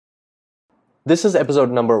This is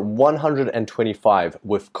episode number 125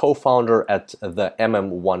 with co-founder at the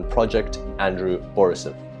MM1 project, Andrew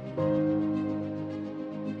Borisov.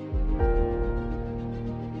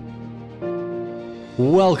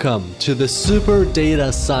 Welcome to the Super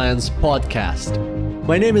Data Science Podcast.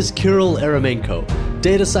 My name is Kirill Eremenko,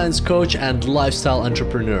 data science coach and lifestyle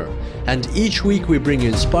entrepreneur. And each week we bring you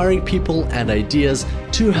inspiring people and ideas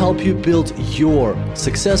to help you build your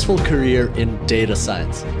successful career in data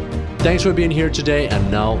science. Thanks for being here today, and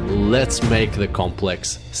now let's make the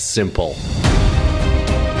complex simple.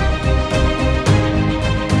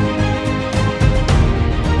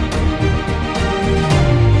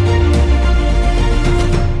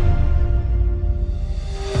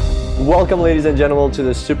 Welcome, ladies and gentlemen, to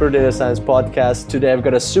the Super Data Science Podcast. Today I've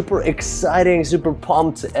got a super exciting, super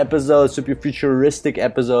pumped episode, super futuristic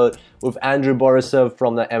episode with Andrew Borisov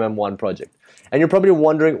from the MM1 project. And you're probably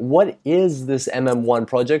wondering, what is this MM1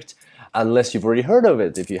 project? Unless you've already heard of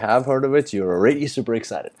it. If you have heard of it, you're already super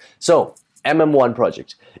excited. So, MM1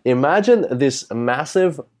 project. Imagine this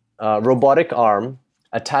massive robotic arm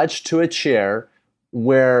attached to a chair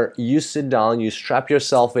where you sit down, you strap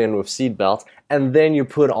yourself in with seatbelt, and then you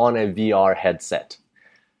put on a VR headset.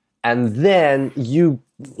 And then you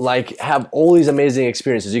have all these amazing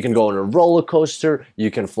experiences. You can go on a roller coaster,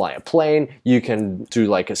 you can fly a plane, you can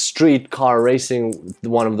do a street car racing,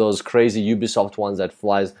 one of those crazy Ubisoft ones that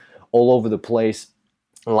flies all over the place,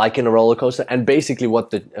 like in a roller coaster. And basically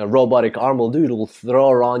what the robotic arm will do, it will throw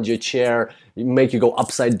around your chair, make you go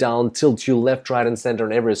upside down, tilt you left, right, and center,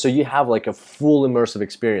 and everywhere. So you have a full immersive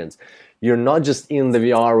experience. You're not just in the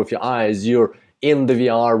VR with your eyes, you're in the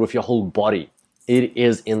VR with your whole body. It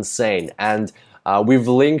is insane. And we've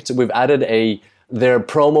added their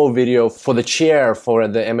promo video for the chair for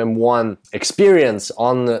the MM1 experience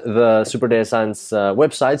on the Super Data Science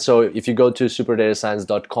website. So if you go to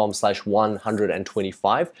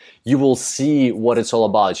superdatascience.com/125, you will see what it's all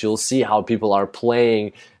about. You'll see how people are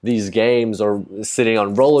playing these games or sitting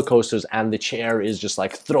on roller coasters, and the chair is just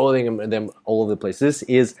throwing them all over the place. This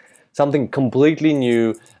is something completely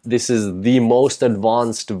new. This is the most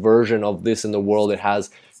advanced version of this in the world. It has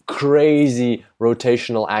crazy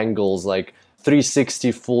rotational angles,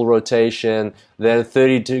 360 full rotation, then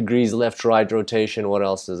 30 degrees left-right rotation. What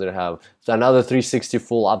else does it have? Another 360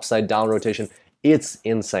 full upside-down rotation. It's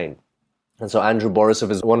insane. And so Andrew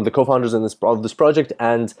Borisov is one of the co-founders of this project,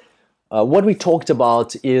 and what we talked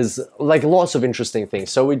about is lots of interesting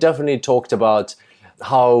things. So we definitely talked about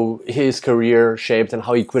how his career shaped and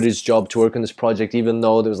how he quit his job to work on this project, even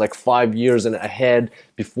though there was 5 years ahead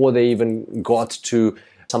before they even got to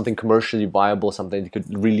something commercially viable, something that could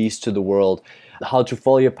release to the world, how to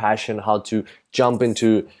follow your passion, how to jump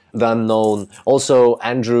into the unknown. Also,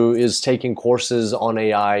 Andrew is taking courses on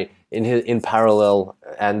AI in parallel,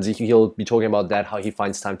 and he'll be talking about that, how he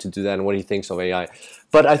finds time to do that and what he thinks of AI.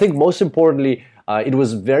 But I think most importantly, it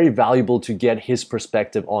was very valuable to get his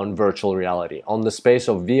perspective on virtual reality, on the space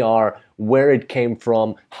of VR, where it came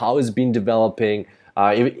from, how it's been developing,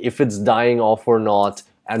 if it's dying off or not,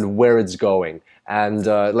 and where it's going. And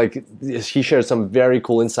he shared some very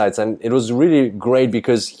cool insights, and it was really great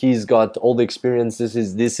because he's got all the experience.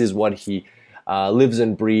 This is what he lives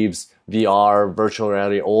and breathes, VR, virtual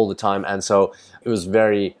reality all the time. And so it was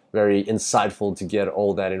very, very insightful to get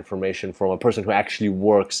all that information from a person who actually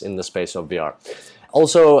works in the space of VR.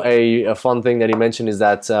 Also, a fun thing that he mentioned is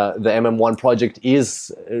that the MM1 project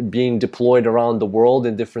is being deployed around the world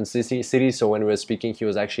in different cities. So when we were speaking, he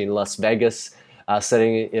was actually in Las Vegas,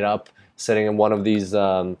 setting it up, sitting in one of these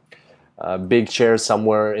big chairs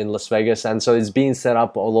somewhere in Las Vegas. And so it's being set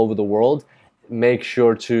up all over the world. Make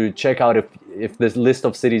sure to check out if this list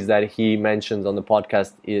of cities that he mentions on the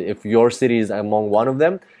podcast, if your city is among one of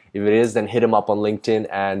them. If it is, then hit him up on LinkedIn,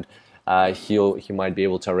 and he might be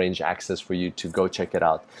able to arrange access for you to go check it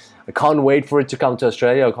out. I can't wait for it to come to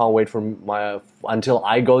Australia. I can't wait until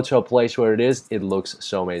I go to a place where it is. It looks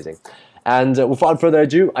so amazing. And without further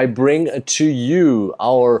ado, I bring to you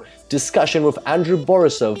our discussion with Andrew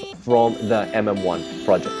Borisov from the MM1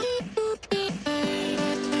 project.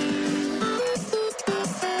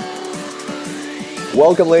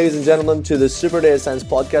 Welcome, ladies and gentlemen, to the Super Data Science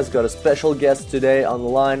Podcast. Got a special guest today on the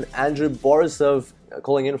line, Andrew Borisov,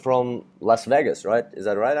 calling in from Las Vegas, right? Is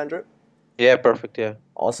that right, Andrew? Yeah, perfect, yeah.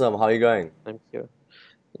 Awesome. How are you going? I'm here.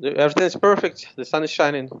 Everything's perfect. The sun is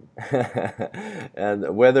shining. And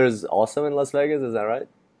the weather is awesome in Las Vegas, is that right?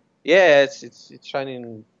 Yeah, it's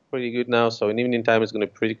shining pretty good now. So in evening time it's going to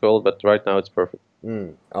be pretty cold, but right now it's perfect.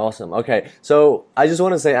 Awesome. Okay, so I just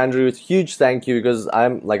want to say, Andrew, it's a huge thank you because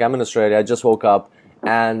I'm in Australia. I just woke up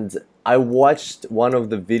and I watched one of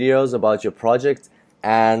the videos about your project,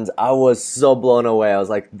 and I was so blown away. I was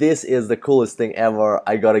like, this is the coolest thing ever.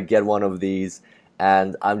 I gotta get one of these,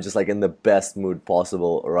 and I'm just like in the best mood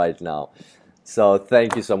possible right now. So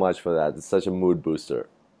thank you so much for that. It's such a mood booster.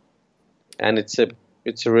 And it's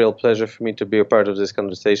a real pleasure for me to be a part of this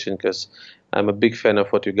conversation because I'm a big fan of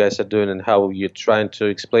what you guys are doing and how you're trying to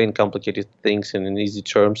explain complicated things in easy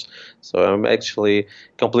terms. So I'm actually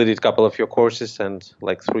completed a couple of your courses and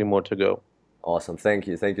like 3 more to go. Awesome. Thank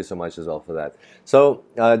you. Thank you so much as well for that. So,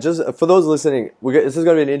 just for those listening, this is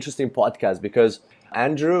going to be an interesting podcast because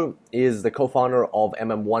Andrew is the co-founder of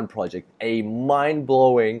MM1 Project, a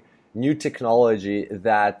mind-blowing new technology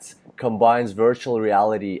that combines virtual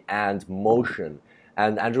reality and motion.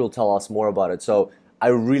 And Andrew will tell us more about it. So, I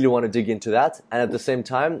really want to dig into that. And at the same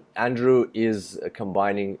time, Andrew is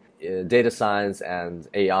combining data science and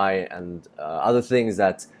AI and other things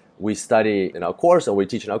that we study in our course or we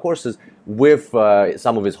teach in our courses with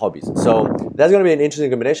some of his hobbies. So that's going to be an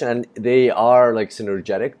interesting combination, and they are like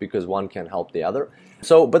synergetic because one can help the other.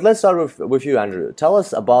 So, but let's start with you, Andrew. Tell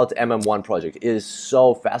us about MM1 Project. It is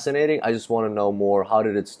so fascinating. I just want to know more. How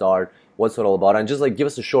did it start? What's it all about? And just like give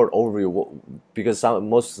us a short overview because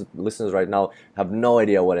most listeners right now have no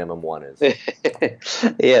idea what MM1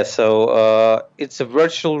 is. Yeah, so it's a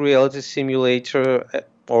virtual reality simulator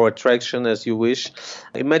or attraction as you wish.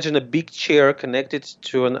 Imagine a big chair connected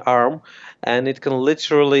to an arm, and it can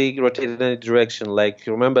literally rotate in any direction. Like,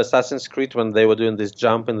 you remember Assassin's Creed when they were doing this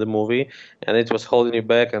jump in the movie, and it was holding you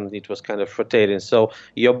back and it was kind of rotating. So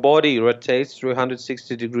your body rotates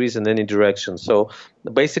 360 degrees in any direction. So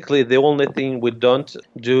basically the only thing we don't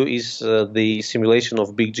do is the simulation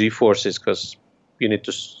of big G-forces, because you need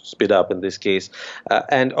to speed up in this case.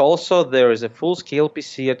 And also there is a full-scale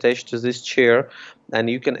PC attached to this chair, and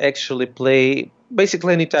you can actually play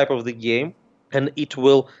basically any type of the game, and it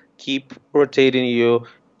will keep rotating you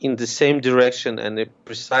in the same direction and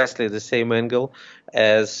precisely the same angle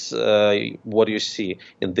as what you see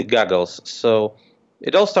in the goggles. So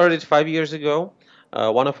it all started 5 years ago.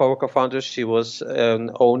 One of our co-founders, she was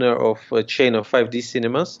an owner of a chain of 5D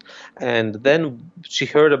cinemas, and then she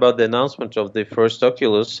heard about the announcement of the first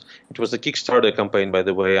Oculus. It was a Kickstarter campaign, by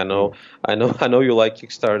the way. I know you like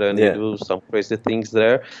Kickstarter, and you do some crazy things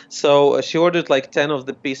there. So she ordered like 10 of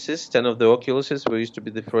the pieces, 10 of the Oculuses. We used to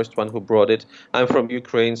be the first one who brought it. I'm from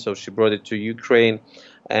Ukraine, so she brought it to Ukraine,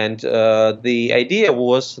 and the idea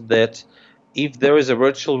was that if there is a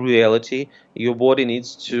virtual reality, your body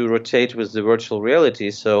needs to rotate with the virtual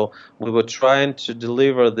reality. So we were trying to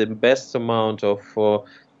deliver the best amount of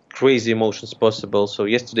crazy emotions possible. So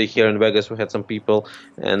yesterday here in Vegas, we had some people,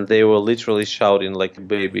 and they were literally shouting like a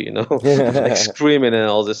baby, like screaming and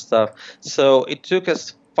all this stuff. So it took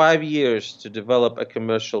us 5 years to develop a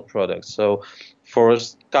commercial product. So for a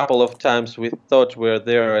couple of times we thought we're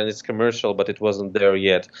there and it's commercial, but it wasn't there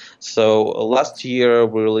yet. So last year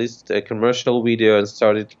we released a commercial video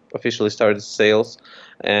and officially started sales.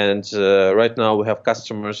 And right now we have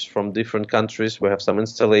customers from different countries. We have some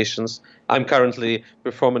installations. I'm currently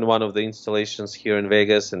performing one of the installations here in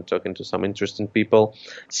Vegas and talking to some interesting people.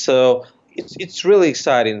 So it's really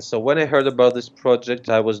exciting. So when I heard about this project,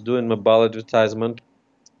 I was doing mobile advertisement.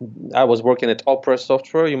 I was working at Opera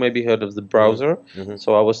Software. You maybe heard of the browser. Mm-hmm.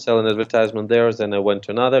 So I was selling advertisement there. Then I went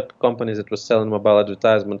to another company that was selling mobile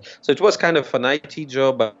advertisement. So it was kind of an IT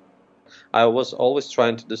job, but I was always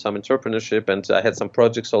trying to do some entrepreneurship, and I had some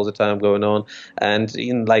projects all the time going on. And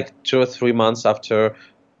in like 2 or 3 months after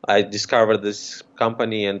I discovered this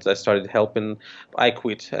company and I started helping, I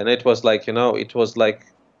quit. And it was like,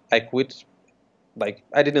 I quit. Like,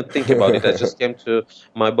 I didn't think about it. I just came to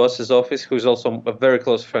my boss's office, who's also a very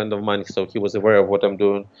close friend of mine, so he was aware of what I'm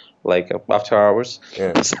doing, like, after hours.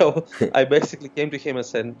 Yeah. So I basically came to him and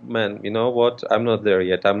said, man, you know what? I'm not there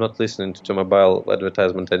yet. I'm not listening to mobile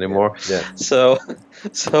advertisement anymore. Yeah. So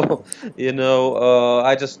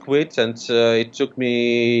I just quit, and it took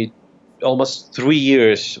me almost 3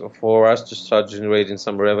 years for us to start generating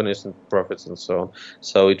some revenues and profits and so on.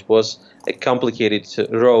 So it was a complicated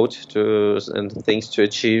road and things to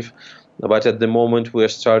achieve, but at the moment we are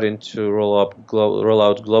starting to roll out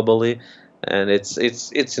globally, and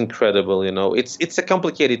it's incredible. It's a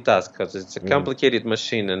complicated task because it's a complicated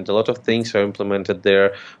machine, and a lot of things are implemented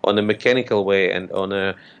there on a mechanical way and on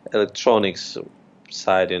a electronics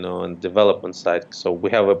side, and development side. So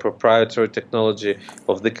we have a proprietary technology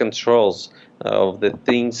of the controls of the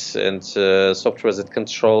things and software that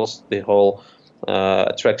controls the whole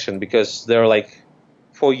attraction, because there are like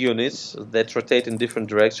 4 units that rotate in different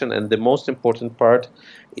direction, and the most important part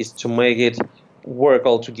is to make it work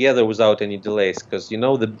all together without any delays, because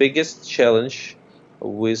the biggest challenge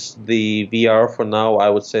with the VR for now, I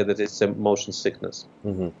would say that it's a motion sickness.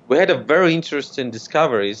 We had a very interesting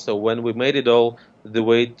discovery. So when we made it all the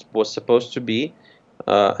way it was supposed to be,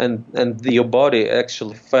 and your body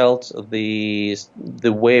actually felt the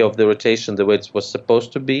way of the rotation the way it was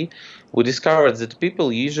supposed to be, we discovered that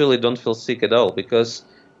people usually don't feel sick at all because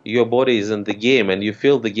your body is in the game and you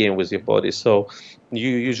feel the game with your body. So you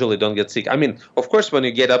usually don't get sick. I mean, of course, when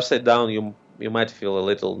you get upside down, you might feel a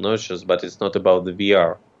little nauseous, but it's not about the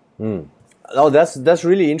VR. Oh, that's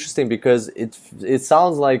really interesting because it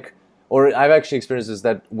sounds like, or I've actually experienced this,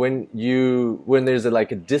 that when there's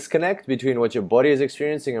like a disconnect between what your body is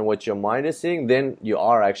experiencing and what your mind is seeing, then you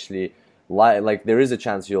are actually like there is a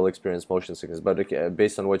chance you'll experience motion sickness. But okay,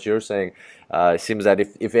 based on what you're saying, it seems that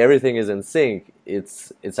if everything is in sync,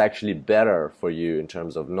 it's actually better for you in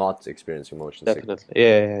terms of not experiencing motion sickness. Definitely,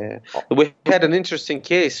 yeah. We had an interesting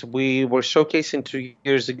case. We were showcasing 2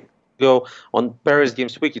 years ago on Paris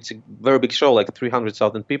Games Week. It's a very big show, like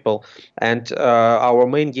 300,000 people. And our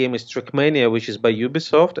main game is Trackmania, which is by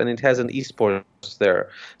Ubisoft, and it has an esports there.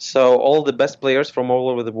 So all the best players from all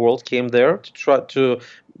over the world came there to try to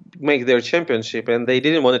make their championship, and they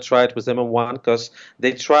didn't want to try it with MM1 because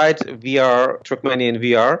they tried Trackmania in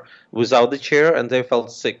VR without the chair, and they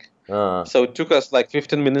felt sick. So it took us like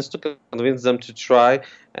 15 minutes to convince them to try,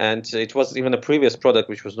 and it was even a previous product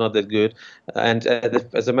which was not that good. And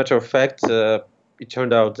as a matter of fact, it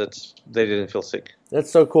turned out that they didn't feel sick.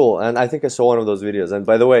 That's so cool, and I think I saw one of those videos. And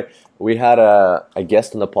by the way, we had a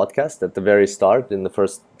guest on the podcast at the very start in the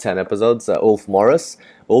first 10 episodes, Ulf Morris.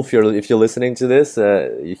 Ulf, if you're listening to this,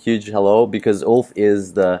 a huge hello, because Ulf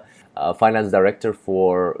is the finance director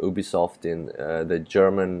for Ubisoft in the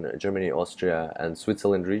Germany, Austria, and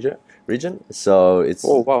Switzerland region. So it's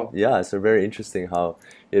yeah, it's very interesting how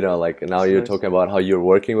like now you're talking about how you're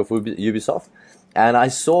working with Ubisoft, and I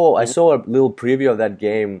saw a little preview of that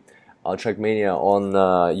game, Trackmania, on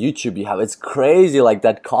YouTube. It's crazy, like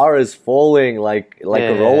that car is falling like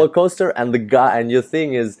a roller coaster, and your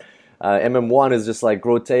thing is. MM1 is just like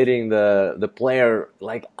rotating the player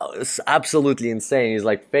like it's absolutely insane. He's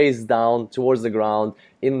like face down towards the ground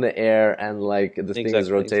in the air, and like the thing is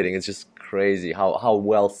rotating. It's just crazy how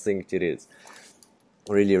well synced it is.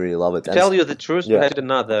 Really, really love it. To tell you the truth, we had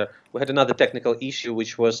another technical issue,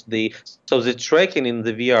 which was the tracking in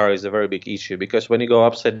the VR is a very big issue because when you go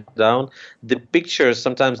upside down, the picture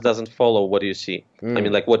sometimes doesn't follow what you see. I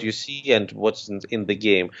mean, like what you see and what's in the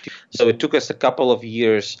game. So it took us a couple of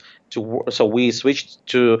years so we switched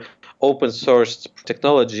to open source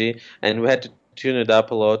technology, and we had to tune it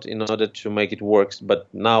up a lot in order to make it work. But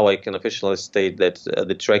now I can officially state that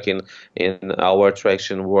the tracking in our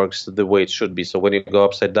attraction works the way it should be. So when you go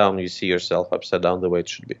upside down, you see yourself upside down the way it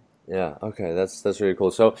should be. Yeah, okay, that's really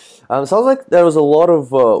cool. So sounds like there was a lot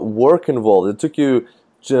of work involved. It took you,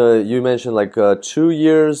 you mentioned like 2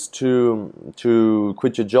 years to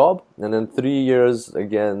quit your job, and then 3 years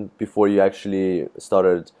again before you actually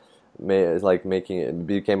started making it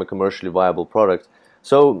became a commercially viable product.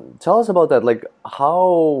 So tell us about that. Like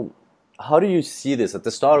how do you see this at the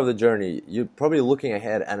start of the journey? You're probably looking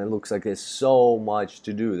ahead, and it looks like there's so much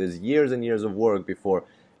to do. There's years and years of work before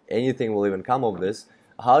anything will even come of this.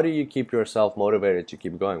 How do you keep yourself motivated to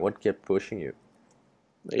keep going? What kept pushing you?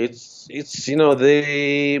 It's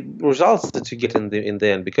the results that you get in the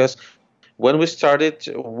end, because when we started,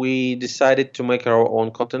 we decided to make our own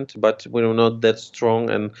content, but we were not that strong,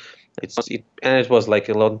 and it was like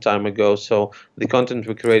a long time ago. So the content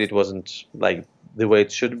we created wasn't like the way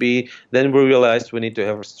it should be. Then we realized we need to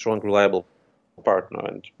have a strong, reliable partner,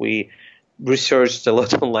 and we researched a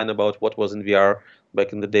lot online about what was in VR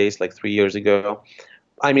back in the days, like 3 years ago.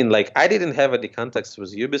 I mean, like, I didn't have any contacts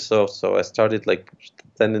with Ubisoft, so I started like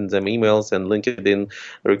sending them emails and LinkedIn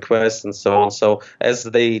requests and so on. So as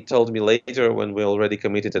they told me later, when we already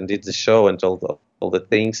committed and did the show and told all the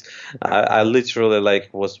things, I literally like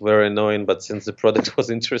was very annoying. But since the product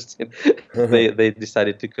was interesting, they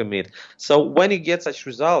decided to commit. So when you get such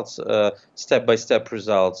results, step-by-step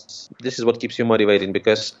results, this is what keeps you motivating,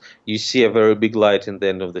 because you see a very big light in the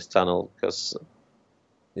end of this tunnel. Because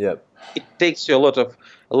yep, it takes you a lot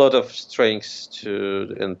of strength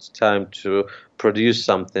and time to produce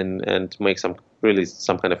something and make some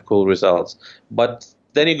kind of cool results. But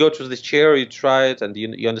then you go to the chair, you try it, and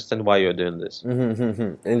you understand why you're doing this.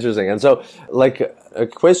 Interesting. And so, like, a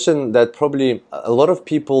question that probably a lot of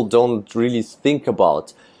people don't really think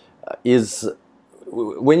about is,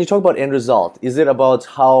 when you talk about end result, is it about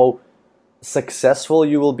how successful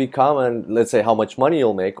you will become and, let's say, how much money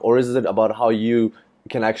you'll make, or is it about how you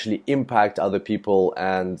can actually impact other people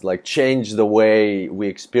and like change the way we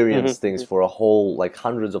experience things for a whole, like,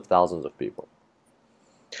 hundreds of thousands of people?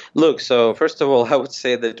 Look, so first of all, I would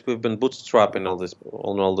say that we've been bootstrapping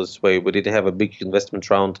all this way. We didn't have a big investment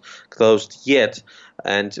round closed yet,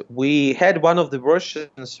 and we had one of the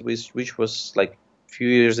versions which was like a few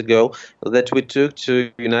years ago that we took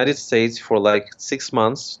to United States for like 6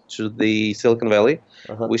 months to the Silicon Valley.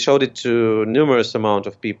 Uh-huh. We showed it to numerous amount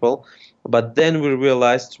of people, but then we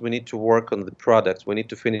realized we need to work on the product. We need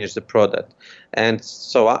to finish the product, and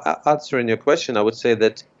so answering your question, I would say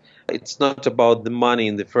that it's not about the money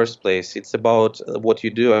in the first place. It's about what you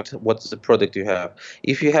do and what's the product you have.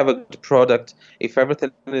 If you have a good product, if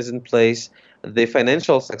everything is in place, the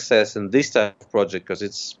financial success in this type of project, because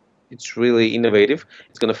it's really innovative,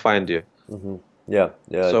 it's going to find you. Hmm. Yeah,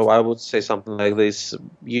 yeah. So I would say something like this: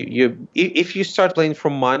 if you start playing for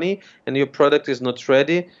money and your product is not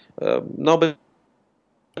ready, nobody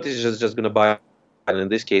is just going to buy it. And in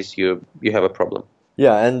this case, you have a problem.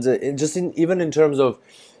 Yeah, and just in even in terms of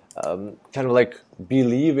kind of like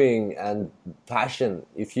believing and passion.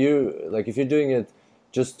 If you're doing it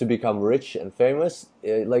just to become rich and famous,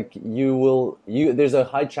 like there's a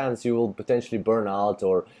high chance you will potentially burn out,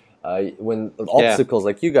 or when Yeah. obstacles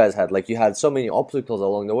like you guys had, like you had so many obstacles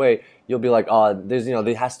along the way, you'll be like, oh,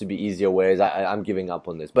 there has to be easier ways. I'm giving up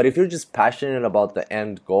on this. But if you're just passionate about the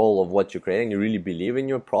end goal of what you're creating, you really believe in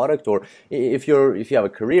your product, or if you have a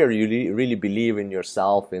career, you really believe in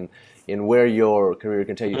yourself, in where your career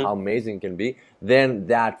can take you, how amazing it can be, then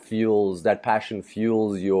that passion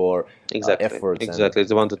fuels your Exactly, efforts. And exactly. It's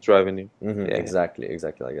the one that's driving you. mhm, Yeah, exactly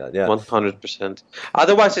like that. Yeah. 100%.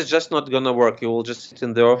 Otherwise, it's just not gonna work. You will just sit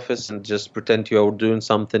in the office and just pretend you're doing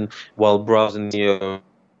something while browsing your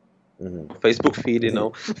Hmm. Facebook feed,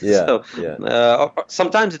 Yeah, So yeah.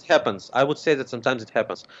 sometimes it happens. I would say that sometimes it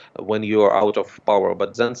happens when you are out of power,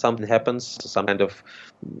 but then something happens, some kind of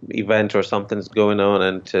event or something is going on,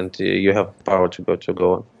 and you have power to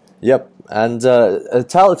go on. Yep. And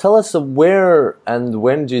tell us where and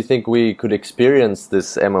when do you think we could experience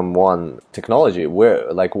this MM1 technology?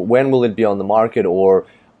 Where, like, when will it be on the market, or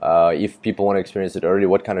if people want to experience it early,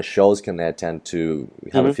 what kind of shows can they attend to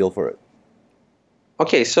have a Mhm. feel for it?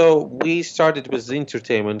 Okay, so we started with the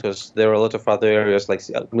entertainment because there are a lot of other areas like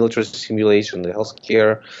military simulation, the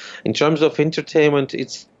healthcare. In terms of entertainment,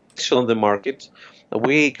 it's still on the market.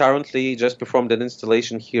 We currently just performed an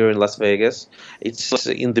installation here in Las Vegas. It's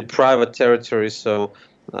in the private territory, so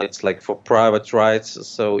it's like for private rights.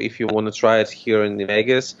 So if you want to try it here in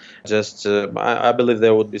Vegas, just I believe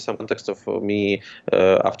there would be some context of me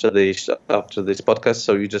after this podcast.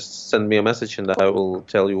 So you just send me a message and I will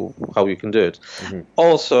tell you how you can do it. Hmm.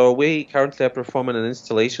 Also, we currently are performing an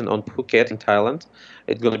installation on Phuket in Thailand.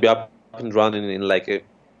 It's going to be up and running in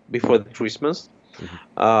before the Christmas.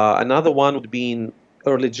 Another one would be in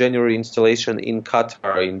early January installation in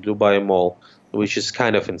Qatar in Dubai Mall, which is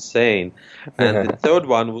kind of insane. And the third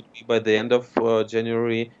one would be by the end of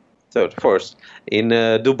January third, first in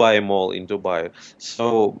Dubai Mall in Dubai.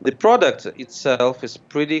 So the product itself is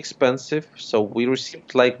pretty expensive. So we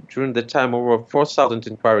received like during the time over 4,000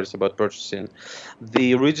 inquiries about purchasing.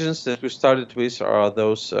 The regions that we started with are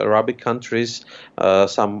those Arabic countries,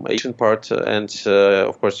 some Asian part, and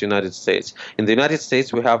of course United States. In the United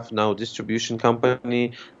States, we have now a distribution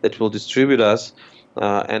company that will distribute us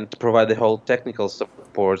and provide the whole technical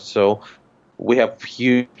support. So we have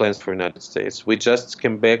huge plans for United States. We just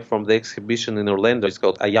came back from the exhibition in Orlando. It's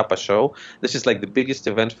called Ayapa Show. This is like the biggest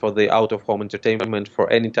event for the out-of-home entertainment for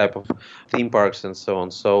any type of theme parks and so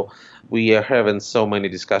on. So we are having so many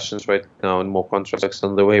discussions right now and more contracts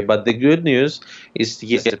on the way. But the good news is,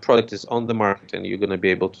 yes, the product is on the market and you're going to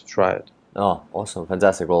be able to try it. Oh, awesome,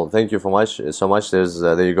 fantastic. Well, thank you so much.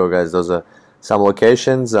 There you go, guys. Those are some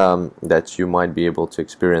locations that you might be able to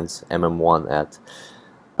experience MM1 at.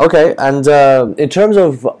 Okay, and in terms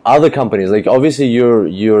of other companies, like obviously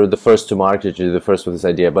you're the first to market, you're the first with this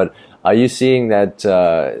idea. But are you seeing that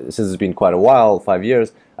since it's been quite a while, 5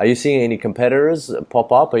 years? Are you seeing any competitors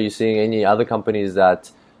pop up? Are you seeing any other companies that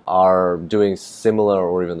are doing similar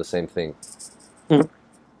or even the same thing? Mhm.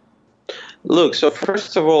 Look, so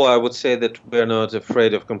first of all, I would say that we're not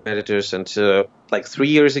afraid of competitors. And like 3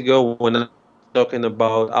 years ago, when I'm talking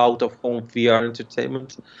about out-of-home VR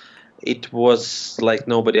entertainment, it was like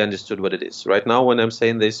nobody understood what it is. Right now, when I'm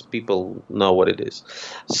saying this, people know what it is.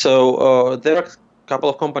 So there are a couple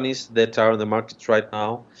of companies that are on the market right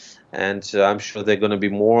now, and I'm sure there are going to be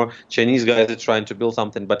more. Chinese guys are trying to build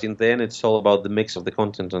something, but in the end, it's all about the mix of the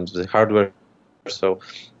content and the hardware. So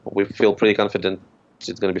we feel pretty confident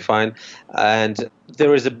it's going to be fine. And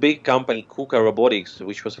there is a big company, KUKA Robotics,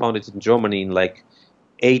 which was founded in Germany in like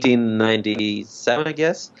 1897, I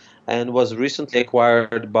guess, and was recently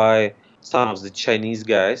acquired by some of the Chinese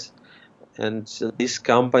guys. and this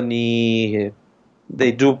company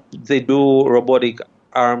they do robotic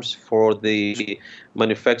arms for the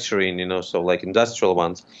manufacturing, so like industrial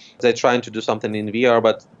ones. They're trying to do something in VR,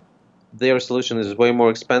 but their solution is way more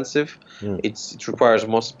expensive. It requires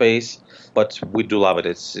more space, but we do love it.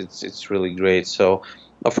 It's really great. So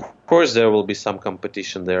of course there will be some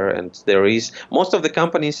competition there, and there is. Most of the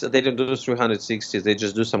companies, they don't do 360s. They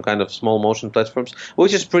just do some kind of small motion platforms,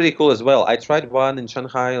 which is pretty cool as well. I tried one in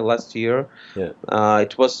Shanghai last year. Yeah.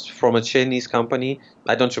 It was from a Chinese company.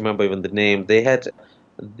 I don't remember even the name. They had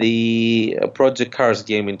the Project Cars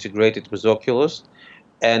game integrated with Oculus,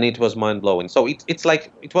 and it was mind blowing. So it's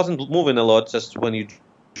like it wasn't moving a lot just when you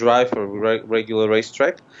drive a regular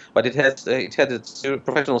racetrack, but it had a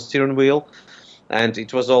professional steering wheel, and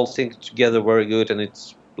it was all synced together very good, and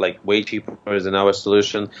it's like way cheaper than our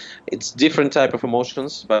solution. It's different type of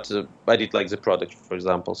emotions, but I did like the product, for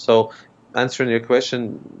example. So answering your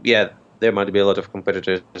question, yeah, there might be a lot of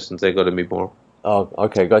competitors, and there got to be more. Oh,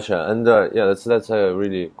 okay, gotcha. And yeah, that's a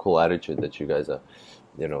really cool attitude that you guys are,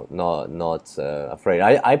 not afraid.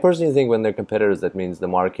 I personally think when they're competitors, that means the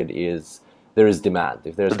market there is demand.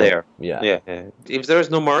 If there's no, There. yeah, Yeah. If there is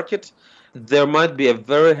no market, there might be a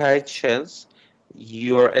very high chance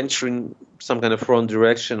you are entering some kind of wrong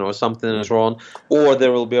direction or something is wrong, or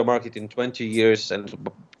there will be a market in 20 years, and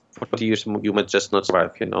for 20 years you might just not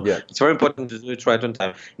survive. yeah, It's very important to do it right on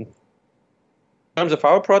time. In terms of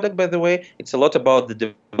our product, by the way, it's a lot about the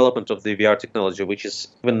development of the VR technology, which is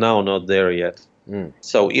even now not there yet.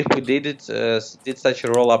 So if we did such a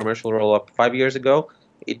commercial roll up 5 years ago,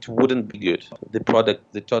 it wouldn't be good.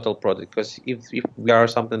 The total product, because if VR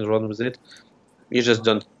something is wrong with it, you just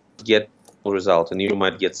don't get the result, and you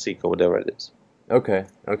might get sick or whatever it is. Okay,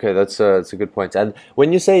 that's a good point. And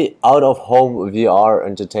when you say out of home VR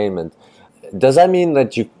entertainment, does that mean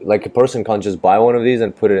that you like a person can't just buy one of these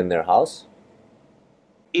and put it in their house?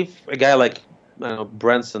 If a guy like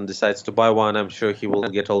Branson decides to buy one, I'm sure he will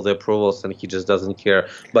get all the approvals, and he just doesn't care.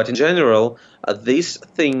 But in general, this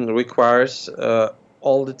thing requires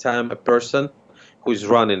all the time a person who is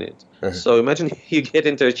running it. So imagine you get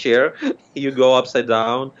into a chair, you go upside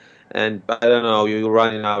down, and I don't know, you're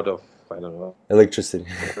running out of, I don't know,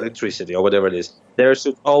 electricity or whatever it is. There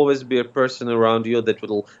should always be a person around you that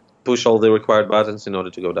will push all the required buttons in order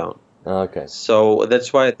to go down. Okay. So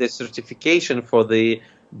that's why the certification for the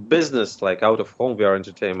business, like out of home VR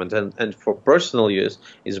entertainment, and for personal use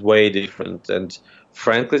is way different. And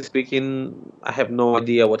frankly speaking, I have no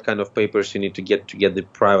idea what kind of papers you need to get the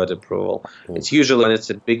private approval. It's usually when it's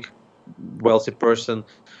a big, wealthy person,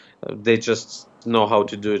 they just know how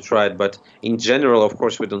to do it right. But in general, of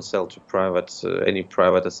course, we don't sell to any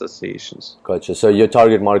private associations. Gotcha. So your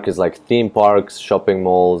target market is like theme parks, shopping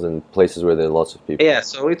malls, and places where there are lots of people. Yeah,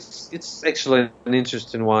 so it's actually an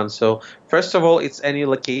interesting one. So first of all, it's any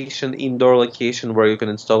location, indoor location where you can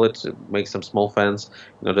install it, make some small fans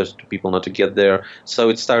in order to people not to get there. So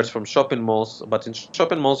it starts from shopping malls, but in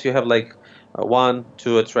shopping malls you have like 1,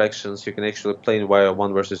 2 attractions. You can actually play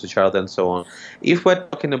one versus each other and so on. If we're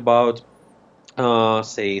talking about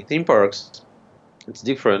say theme parks, it's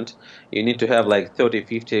different. You need to have like 30,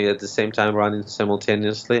 50 at the same time running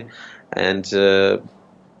simultaneously, and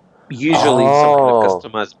usually it's some kind of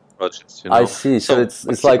customized projects. I see. So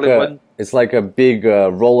it's like a big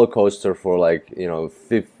roller coaster for like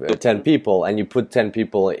 10 people, and you put 10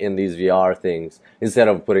 people in these VR things instead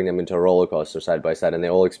of putting them into a roller coaster side by side, and they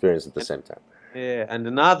all experience it at the same time. Yeah, and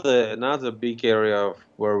another big area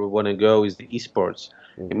where we want to go is the esports.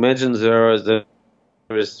 Imagine there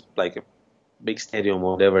is like a big stadium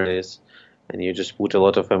or whatever it is, and you just put a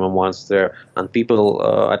lot of MM1s there, and people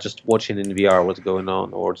are just watching in VR what's going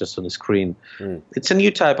on, or just on the screen. It's a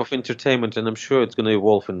new type of entertainment, and I'm sure it's going to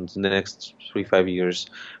evolve in the next 3-5 years.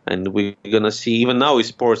 And we're going to see, even now,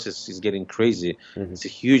 esports is getting crazy. It's a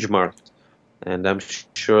huge market, and I'm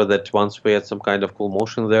sure that once we add some kind of cool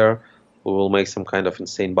motion there, we will make some kind of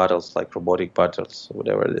insane battles, like robotic battles,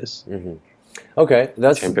 whatever it is. Okay,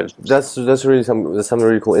 that's really some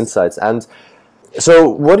really cool insights. And so,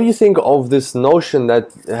 what do you think of this notion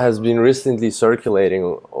that has been recently circulating,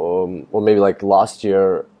 or maybe like last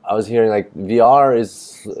year? I was hearing like VR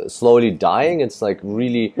is slowly dying. It's like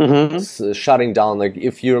really shutting down. Like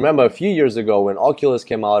if you remember a few years ago when Oculus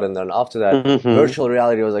came out, and then after that, virtual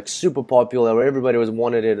reality was like super popular, where everybody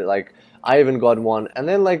wanted it. Like I even got one, and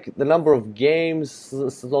then like the number of games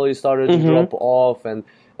slowly started to drop off, and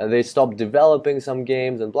they stopped developing some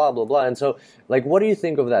games and blah blah blah. And so, like, what do you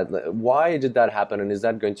think of that? Why did that happen, and is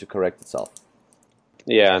that going to correct itself?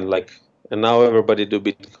 Yeah, and now everybody do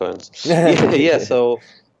bitcoins. Yeah. So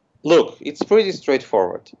look, it's pretty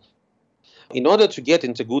straightforward. In order to get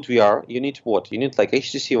into good VR, you need what? You need like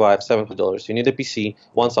HTC Vive, $700. You need a PC,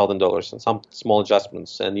 $1,000, and some small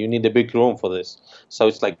adjustments. And you need a big room for this. So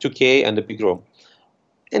it's like 2K and a big room.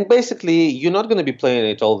 And basically, you're not going to be playing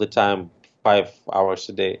it all the time, 5 hours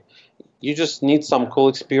a day. You just need some cool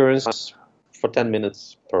experience for 10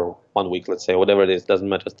 minutes per 1 week, let's say, whatever it is, doesn't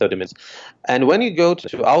matter, 30 minutes. And when you go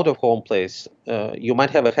to out-of-home place, you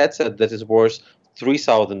might have a headset that is worth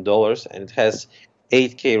 $3,000 and it has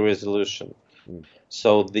 8K resolution.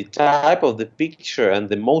 So the type of the picture and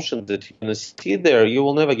the motion that you're going to see there, you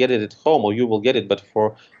will never get it at home, or you will get it, but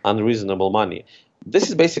for unreasonable money. This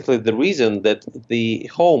is basically the reason that the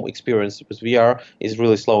home experience with VR is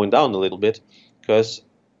really slowing down a little bit, because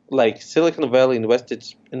like Silicon Valley invested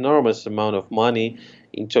enormous amount of money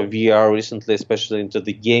into VR recently, especially into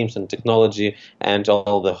the games and technology and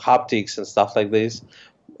all the haptics and stuff like this.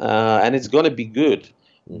 And it's going to be good.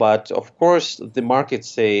 But of course, the markets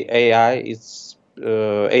say AI is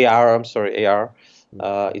AR. I'm sorry, AR.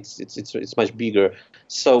 It's much bigger.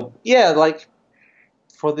 So yeah, like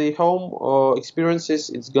for the home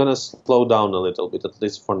experiences, it's gonna slow down a little bit, at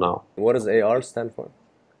least for now. What does AR stand for?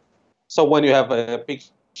 So when you have a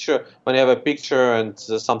picture and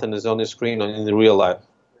something is on the screen in the real life.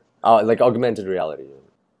 Oh, like augmented reality.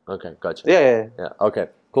 Okay, gotcha. Yeah. Okay,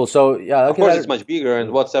 cool. So yeah, Of okay, course, it's much bigger,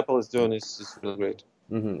 and what Apple is doing is really great.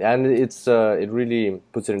 And it really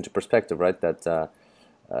puts it into perspective, right? That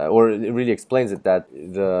or it really explains it that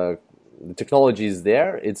the technology is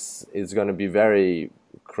there. It's going to be very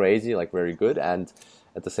crazy, like very good, and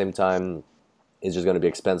at the same time, it's just going to be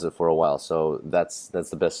expensive for a while. So that's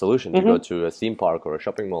the best solution to go to a theme park or a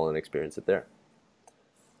shopping mall and experience it there.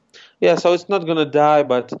 Yeah, so it's not gonna die,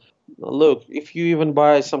 but look, if you even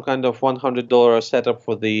buy some kind of $100 setup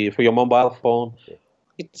for your mobile phone,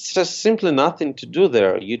 it's just simply nothing to do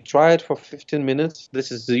there. You try it for 15 minutes.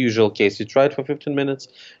 This is the usual case. You try it for 15 minutes,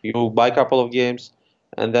 you buy a couple of games,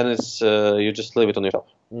 and then it's you just leave it on your shelf.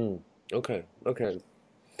 Okay.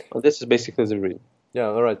 Well, this is basically the reason. Yeah,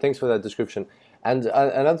 all right. Thanks for that description. And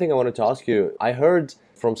another thing I wanted to ask you, I heard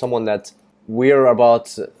from someone that we're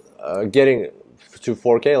about getting to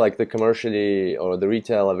 4K, like the commercially or the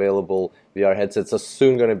retail available VR headsets are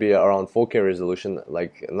soon going to be around 4K resolution.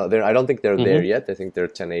 Like, I don't think they're there yet. I think they're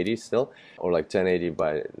 1080 still, or like 1080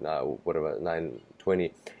 by whatever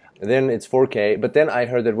 920. And then it's 4K. But then I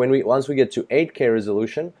heard that once we get to 8K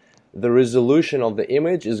resolution, the resolution of the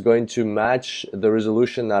image is going to match the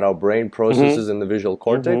resolution that our brain processes in the visual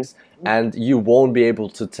cortex, and you won't be able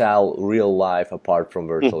to tell real life apart from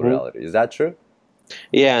virtual reality. Is that true?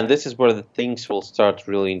 Yeah, and this is where the things will start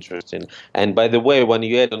really interesting. And by the way, when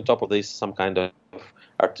you add on top of this some kind of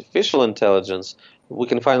artificial intelligence, we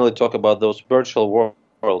can finally talk about those virtual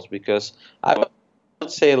worlds, because I would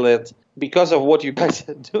say that because of what you guys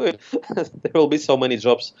are doing, there will be so many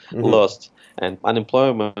jobs lost, and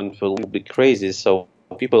unemployment will be crazy. So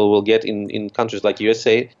people will get in countries like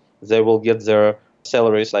USA, they will get their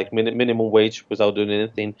salaries like minimum wage without doing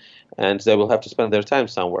anything, and they will have to spend their time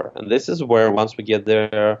somewhere. And this is where, once we get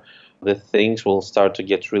there, the things will start to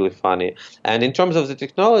get really funny. And in terms of the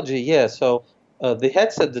technology, yeah, so the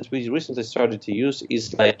headset that we recently started to use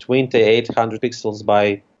is like 2800 pixels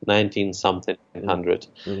by 19 something hundred.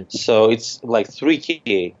 So it's like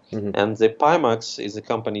 3K. And the Pimax is a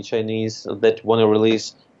company Chinese that want to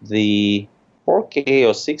release the 4K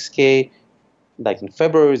or 6K. Like in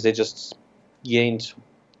February, they just gained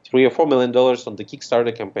 $3 or $4 million on the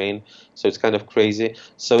Kickstarter campaign, so it's kind of crazy.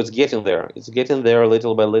 So it's getting there. It's getting there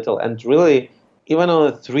little by little, and really, even on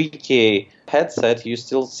a 3K headset, you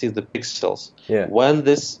still see the pixels. Yeah. When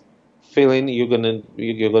this feeling, you're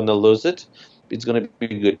gonna lose it. It's gonna be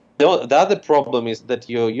good. The other problem is that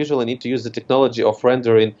you usually need to use the technology of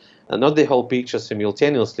rendering not the whole picture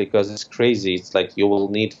simultaneously, because it's crazy. It's like you will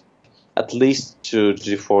need at least 2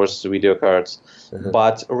 GeForce video cards,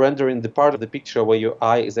 but rendering the part of the picture where your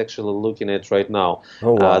eye is actually looking at right now.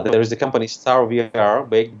 Oh, wow. There is a company, Star VR,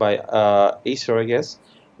 baked by Acer, I guess.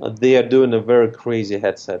 They are doing a very crazy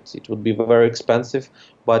headset. It would be very expensive,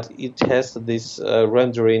 but it has this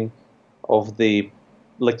rendering of the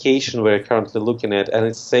location we're currently looking at, and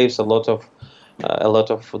it saves a lot of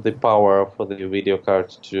the power for the video card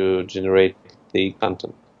to generate the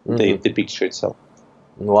content, the picture itself.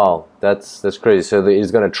 Wow, that's crazy. So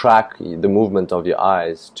it's going to track the movement of your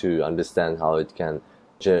eyes to understand how it can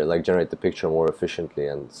generate the picture more efficiently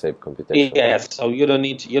and save computation. Yes, so you don't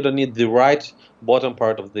need the right bottom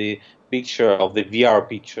part of the picture of the VR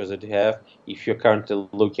pictures that you have if you're currently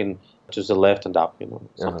looking to the left and up,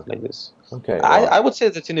 something like this. Okay. Wow. I would say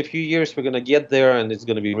that in a few years we're going to get there, and it's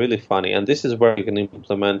going to be really funny. And this is where you can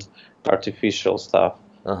implement artificial stuff.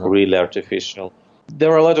 Uh-huh. really artificial.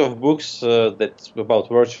 There are a lot of books that about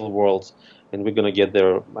virtual worlds, and we're gonna get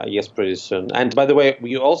there, I guess, pretty soon. And by the way,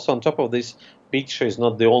 we also, on top of this, picture is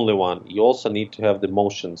not the only one. You also need to have the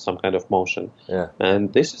motion, some kind of motion, Yeah.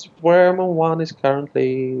 and this is where M1 is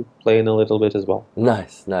currently playing a little bit as well.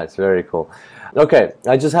 Nice, nice, very cool. Okay,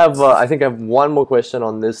 I just have, I think I have one more question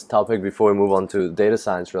on this topic before we move on to data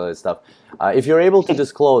science related stuff. If you're able to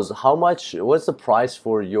disclose, what's the price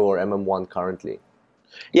for your MM1 currently?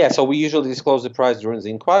 Yeah, so we usually disclose the price during the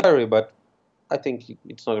inquiry, but I think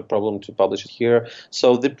it's not a problem to publish it here.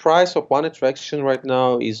 So the price of one attraction right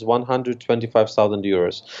now is 125,000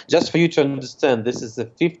 euros. Just for you to understand, this is a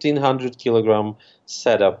 1,500 kilogram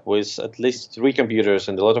setup with at least 3 computers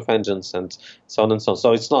and a lot of engines and so on and so on.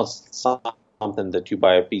 So it's not something that you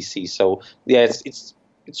buy a PC. So yeah,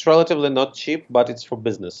 it's relatively not cheap, but it's for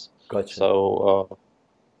business. Gotcha. So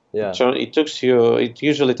Yeah. it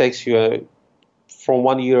usually takes you from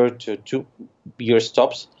 1 year to 2 years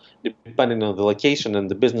tops, depending on the location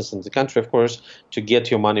and the business and the country, of course, to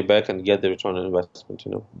get your money back and get the return on investment.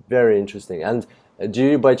 Very interesting. And do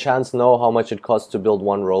you by chance know how much it costs to build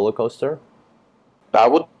one roller coaster? I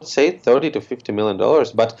would say 30 to 50 million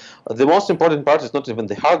dollars. But the most important part is not even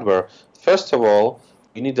the hardware. First of all,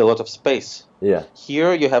 you need a lot of space. Yeah.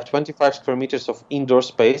 Here you have 25 square meters of indoor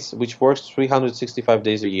space, which works 365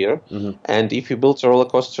 days a year. Mm-hmm. And if you built a roller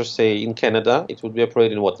coaster, say in Canada, it would be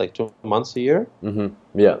operating like 2 months a year.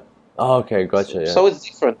 Mm-hmm. Yeah. Oh, okay, gotcha. Yeah. So it's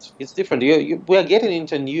different. It's different. We are getting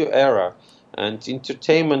into a new era, and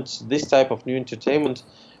entertainment, this type of new entertainment,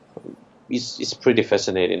 is pretty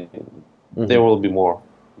fascinating. Mm-hmm. There will be more.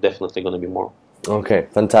 Definitely going to be more. Okay,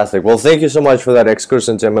 fantastic. Well, thank you so much for that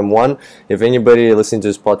excursion to MM1. If anybody listening to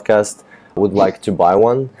this podcast would like to buy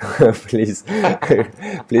one, please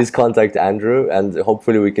please contact Andrew, and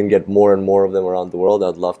hopefully we can get more and more of them around the world.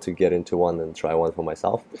 I'd love to get into one and try one for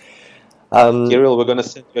myself. Kirill, we're gonna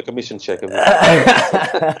send you a commission check. Yeah,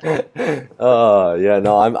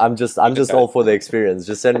 no, I'm just all for the experience.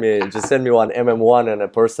 Just send me one MM1 and a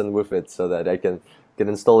person with it so that I can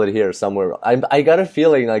install it here somewhere. I got a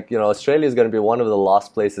feeling like Australia is going to be one of the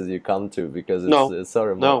last places you come to because it's so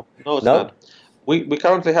remote. No, it's not. We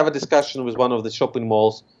currently have a discussion with one of the shopping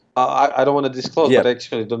malls. I don't want to disclose, but I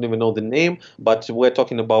actually don't even know the name. But we're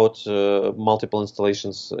talking about multiple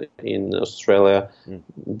installations in Australia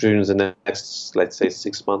during the next, let's say,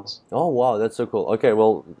 6 months. Oh wow, that's so cool. Okay,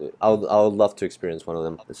 well, I would love to experience one of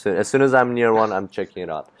them. As soon as I'm near one, I'm checking it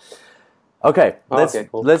out. Okay,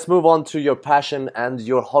 let's move on to your passion and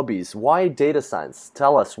your hobbies. Why data science?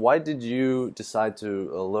 Tell us, why did you decide to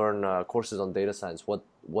learn courses on data science?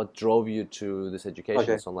 What drove you to this education,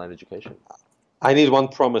 this online education? I need one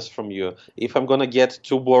promise from you. If I'm gonna get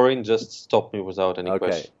too boring, just stop me without any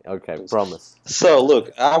question. Okay, promise. So look,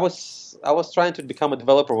 I was trying to become a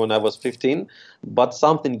developer when I was 15, but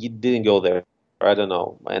something didn't go there. I don't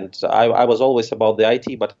know, and I was always about the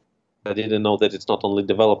IT, but I didn't know that it's not only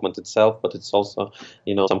development itself, but it's also,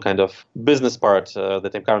 some kind of business part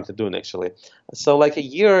that I'm currently doing, actually. So like a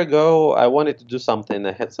year ago, I wanted to do something.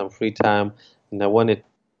 I had some free time, and I wanted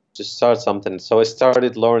to start something. So I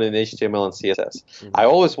started learning HTML and CSS. Mm-hmm. I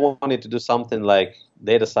always wanted to do something like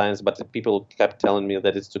data science, but people kept telling me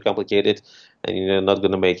that it's too complicated and you're not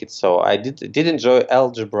going to make it. So I did enjoy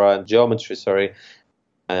algebra and geometry,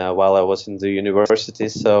 while I was in the university.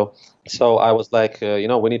 So I was like,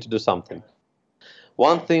 we need to do something.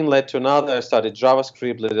 One thing led to another. I started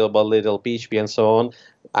JavaScript, little by little, PHP, and so on.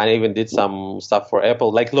 I even did some stuff for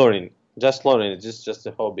Apple, like learning, just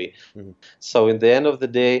a hobby. Mm-hmm. So in the end of the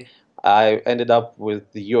day, I ended up with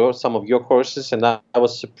some of your courses, and I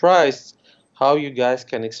was surprised how you guys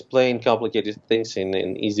can explain complicated things in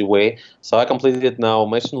an easy way. So I completed now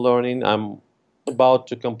machine learning. I'm about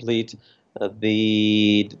to complete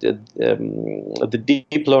the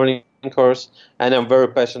deep learning course, and I'm very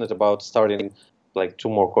passionate about starting like 2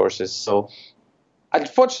 more courses. So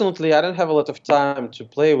unfortunately, I don't have a lot of time to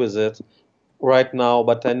play with it right now,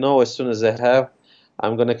 but I know as soon as I have,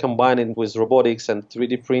 I'm going to combine it with robotics and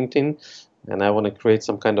 3D printing, and I want to create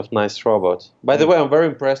some kind of nice robot. By the way, I'm very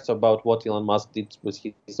impressed about what Elon Musk did with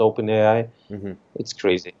his OpenAI. Mm-hmm. It's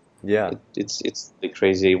crazy. Yeah, it's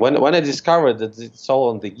crazy. When I discovered that it's all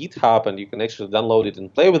on the GitHub and you can actually download it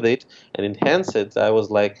and play with it and enhance it, I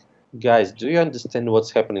was like, guys, do you understand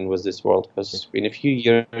what's happening with this world? Because in a few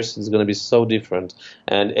years it's going to be so different,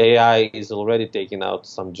 and AI is already taking out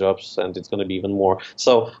some jobs, and it's going to be even more.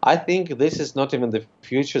 So I think this is not even the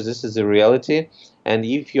future; this is the reality. And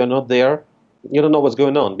if you're not there, you don't know what's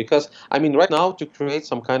going on. Because right now, to create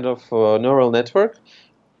some kind of neural network,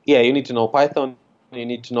 you need to know Python. You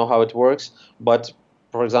need to know how it works, but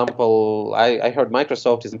For example, I heard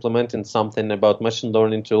Microsoft is implementing something about machine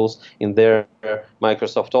learning tools in their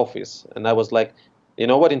Microsoft Office. And I was like, you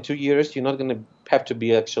know what, in 2 years, you're not going to have to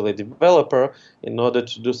be actually a developer in order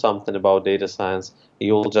to do something about data science.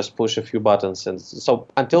 You will just push a few buttons. And so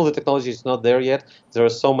until the technology is not there yet, there are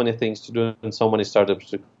so many things to do and so many startups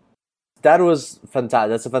to. That was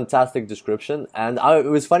fantastic. That's a fantastic description, and it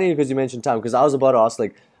was funny because you mentioned time. Because I was about to ask,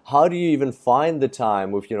 like, how do you even find the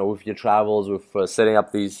time with with your travels, with setting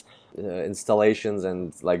up these installations,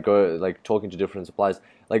 and like talking to different suppliers.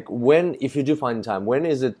 Like, when, if you do find time, when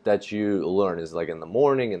is it that you learn? Is it like in the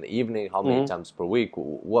morning, in the evening? How many times per week?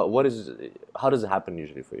 What is? How does it happen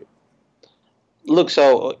usually for you? Look,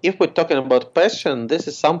 so if we're talking about passion, this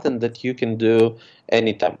is something that you can do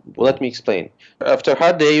anytime. Let me explain. After a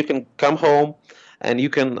hard day, you can come home and you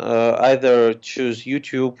can either choose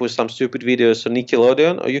YouTube with some stupid videos or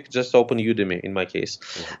Nickelodeon, or you can just open Udemy, in my case.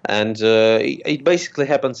 And it basically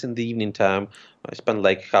happens in the evening time. I spend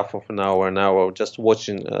like half of an hour just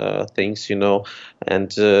watching things,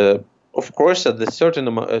 and of course, at a certain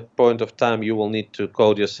point of time, you will need to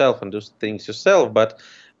code yourself and do things yourself, but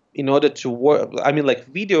in order to work, I mean, like,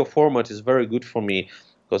 video format is very good for me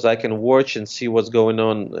because I can watch and see what's going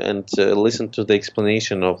on and listen to the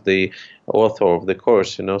explanation of the author of the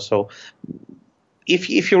course, So if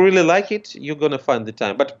you really like it, you're going to find the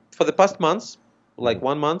time. But for the past months, like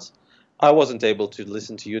 1 month, I wasn't able to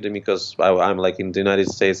listen to Udemy because I'm like in the United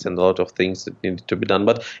States and a lot of things that need to be done.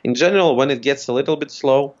 But in general, when it gets a little bit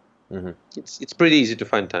slow, it's pretty easy to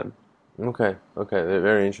find time. Okay,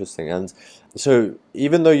 very interesting. And so,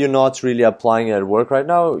 even though you're not really applying it at work right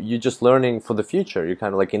now, you're just learning for the future. You're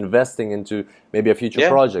kind of like investing into maybe a future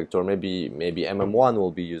project, or maybe MM1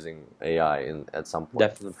 will be using AI at some point.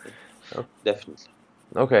 Definitely, definitely.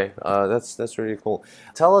 Okay, that's really cool.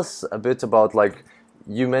 Tell us a bit about, like,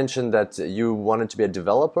 you mentioned that you wanted to be a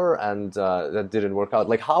developer and that didn't work out.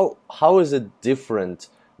 Like, how is it different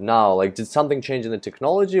now? Like, did something change in the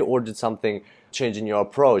technology, or did something change in your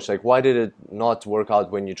approach? Like, why did it not work out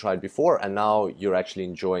when you tried before, and now you're actually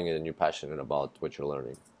enjoying it and you're passionate about what you're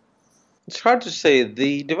learning? It's hard to say.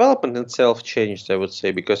 The development itself changed, I would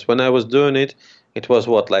say, because when I was doing it, it was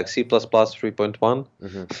like C++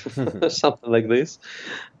 3.1, something like this.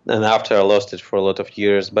 And after I lost it for a lot of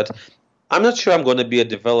years. But I'm not sure I'm going to be a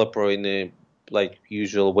developer in a like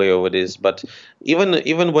usual way of it is. But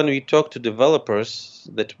even when we talk to developers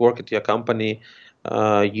that work at your company,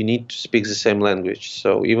 you need to speak the same language.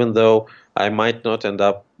 So even though I might not end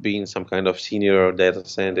up being some kind of senior data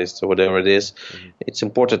scientist or whatever it is, it's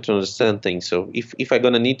important to understand things. So if I'm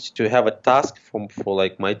gonna need to have a task for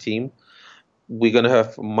like my team, we're gonna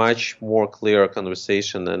have much more clear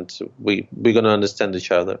conversation, and we're gonna understand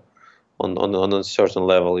each other on a certain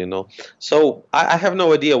level. So I have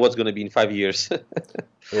no idea what's gonna be in 5 years,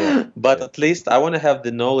 but at least I want to have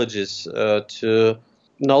the knowledges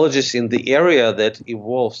in the area that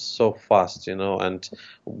evolves so fast, and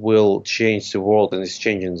will change the world and is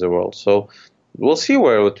changing the world. So we'll see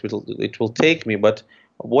where it will take me. But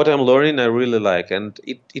what I'm learning, I really like, and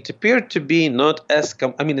it appeared to be not as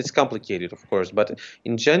I mean, it's complicated, of course, but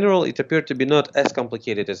in general, it appeared to be not as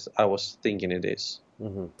complicated as I was thinking it is.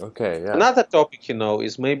 Okay, yeah. Another topic,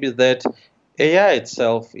 is maybe that AI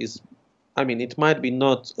itself is. I mean, it might be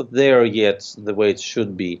not there yet the way it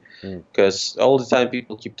should be, because all the time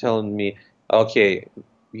people keep telling me, okay,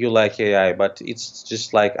 you like AI, but it's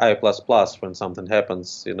just like I++ when something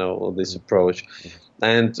happens, this approach.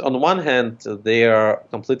 And on one hand, they are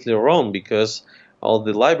completely wrong, because all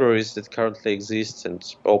the libraries that currently exist and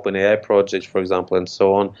OpenAI projects, for example, and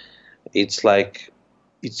so on, it's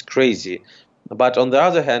crazy. But on the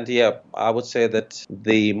other hand, yeah, I would say that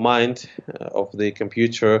the mind of the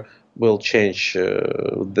computer will change.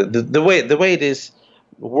 The way it is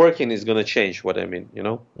working is going to change. What I mean,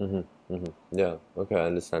 Yeah. Okay, I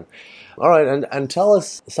understand. All right, and tell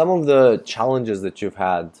us some of the challenges that you've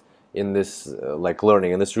had in this like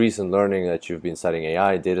learning, in this recent learning that you've been studying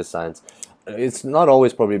AI, data science. It's not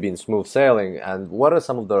always probably been smooth sailing. And what are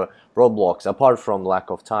some of the roadblocks, apart from lack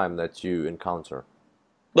of time, that you encounter?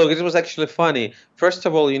 Look, it was actually funny. First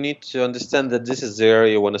of all, you need to understand that this is the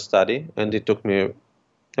area you want to study, and it took me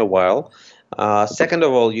a while. Second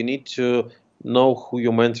of all, you need to know who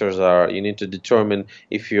your mentors are. You need to determine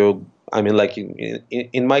if you, I mean, like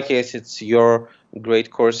in my case, it's your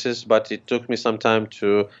great courses, but it took me some time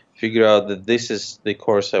to figure out that this is the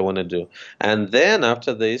course I want to do. And then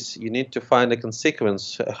after this, you need to find a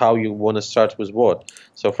consequence how you want to start with what.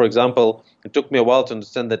 So, for example, it took me a while to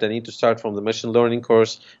understand that I need to start from the machine learning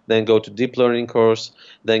course, then go to deep learning course,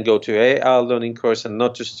 then go to AI learning course, and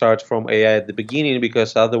not to start from AI at the beginning,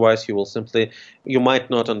 because otherwise you might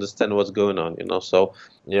not understand what's going on, So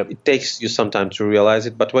Yep. it takes you some time to realize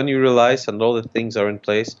it, but when you realize and all the things are in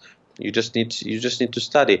place, you just need to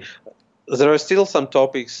study. There are still some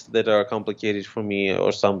topics that are complicated for me,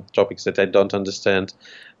 or some topics that I don't understand.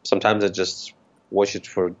 Sometimes I just watch it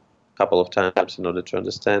for a couple of times in order to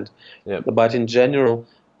understand. Yep. But in general,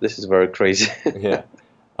 this is very crazy. Yeah.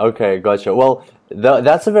 Okay, gotcha. Well,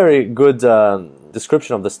 that's a very good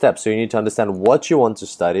description of the steps. So you need to understand what you want to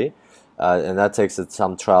study, and that takes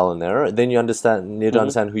some trial and error. Then you need to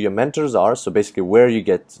understand who your mentors are. So basically, where you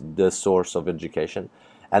get the source of education,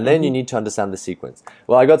 and then you need to understand the sequence.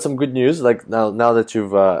 Well, I got some good news. Like now that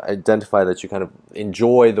you've identified that you kind of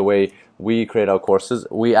enjoy the way we create our courses,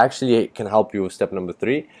 we actually can help you with step number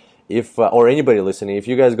 3. If or anybody listening, if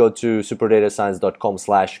you guys go to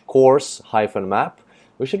superdatascience.com/course-map,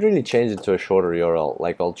 we should really change it to a shorter URL.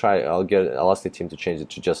 Like I'll ask the team to change it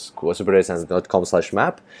to just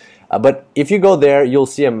superdatascience.com/map. But if you go there, you'll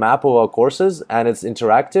see a map of our courses, and it's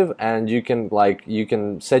interactive, and you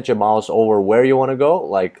can set your mouse over where you want to go,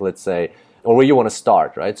 like let's say, or where you want to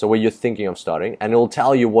start, right? So where you're thinking of starting, and it'll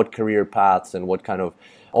tell you what career paths and what kind of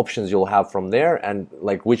options you'll have from there, and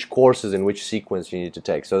like which courses in which sequence you need to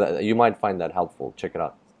take. So that you might find that helpful. Check it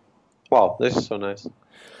out. Wow, this is so nice.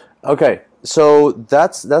 Okay, so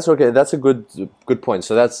that's okay. That's a good point.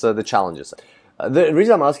 So that's the challenges. The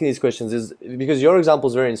reason I'm asking these questions is because your example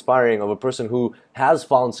is very inspiring of a person who has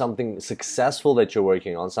found something successful that you're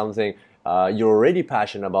working on, something you're already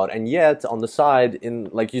passionate about, and yet on the side,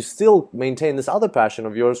 you still maintain this other passion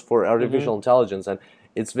of yours for artificial intelligence, and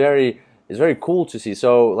it's very cool to see.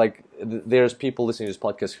 So there's people listening to this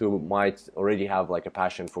podcast who might already have like a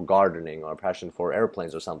passion for gardening or a passion for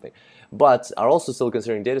airplanes or something, but are also still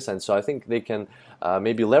considering data science. So I think they can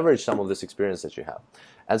maybe leverage some of this experience that you have.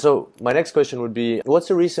 And so my next question would be, what's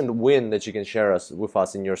a recent win that you can share with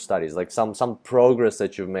us in your studies? Like some progress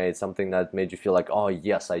that you've made, something that made you feel like, oh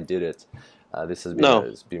yes, I did it. This has been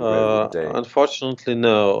it's been a great day. Unfortunately,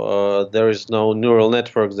 no. There is no neural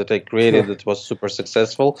network that I created that was super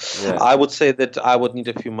successful. Yeah. I would say that I would need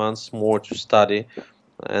a few months more to study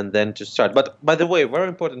and then to start. But by the way, very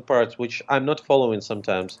important part, which I'm not following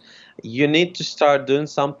sometimes, you need to start doing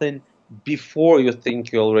something before you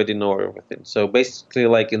think you already know everything. So basically,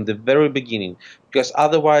 like in the very beginning, because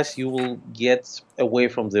otherwise you will get away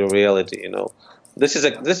from the reality. This is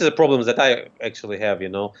a problem that I actually have.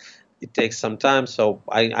 It takes some time, so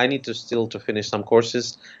I need to still to finish some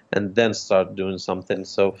courses and then start doing something.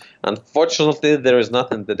 So unfortunately, there is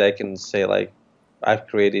nothing that I can say like I've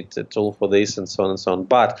created a tool for this and so on and so on.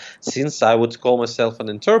 But since I would call myself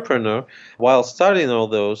an entrepreneur, while studying all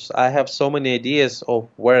those, I have so many ideas of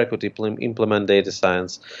where I could implement data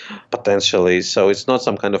science potentially. So it's not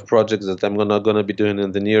some kind of project that I'm not going to be doing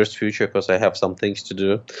in the nearest future because I have some things to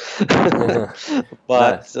do.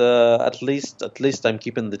 But at least I'm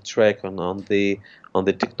keeping the track on the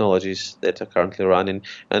technologies that are currently running.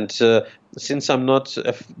 And since I'm not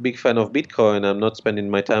a big fan of Bitcoin, I'm not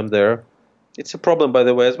spending my time there. It's a problem, by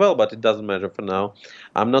the way, as well, but it doesn't matter for now.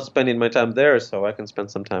 I'm not spending my time there, so I can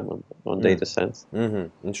spend some time on data science.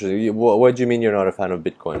 Interesting. What do you mean you're not a fan of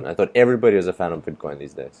Bitcoin? I thought everybody is a fan of Bitcoin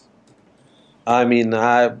these days. I mean,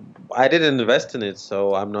 I didn't invest in it,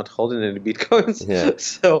 so I'm not holding any Bitcoins. Yeah.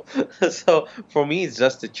 So for me, it's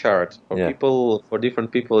just a chart. For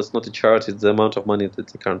different people, it's not a chart. It's the amount of money that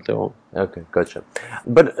they currently own. Okay, gotcha.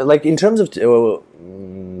 But like in terms of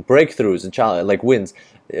breakthroughs and like wins,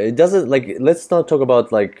 it doesn't let's not talk about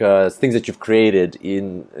things that you've created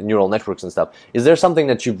in neural networks and stuff. Is there something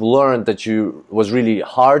that you've learned that was really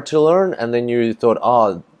hard to learn, and then you thought,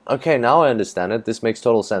 oh, okay, now I understand it. This makes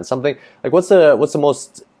total sense. Something like what's the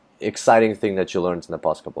most exciting thing that you learned in the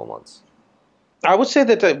past couple of months? I would say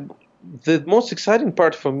that the most exciting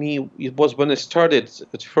part for me was when I started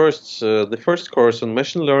at first the first course on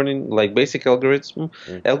machine learning, like basic algorithm,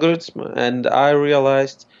 and I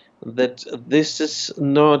realized that this is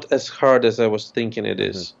not as hard as I was thinking it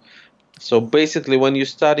is. So basically, when you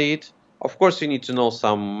study it, of course you need to know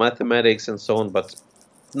some mathematics and so on, but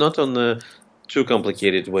not on a too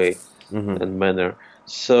complicated way and manner.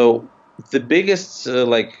 So the biggest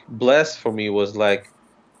bless for me was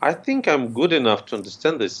I think I'm good enough to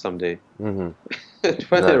understand this someday. And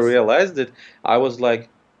when I realized it, I was like,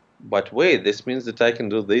 but wait, this means that I can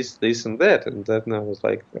do this, this, and that. And then I was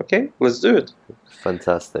like, okay, let's do it.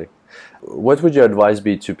 Fantastic. What would your advice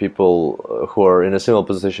be to people who are in a similar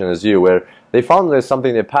position as you, where they found there's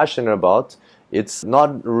something they're passionate about? It's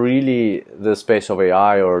not really the space of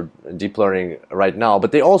AI or deep learning right now,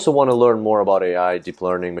 but they also want to learn more about AI, deep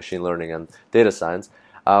learning, machine learning, and data science.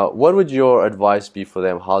 What would your advice be for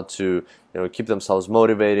them? How to keep themselves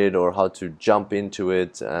motivated, or how to jump into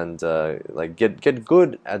it and like get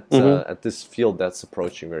good at this field that's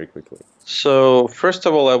approaching very quickly? So, first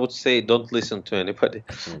of all, I would say don't listen to anybody.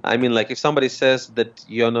 Mm. I mean, like if somebody says that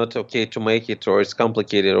you're not okay to make it, or it's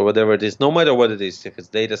complicated, or whatever it is, no matter what it is, if it's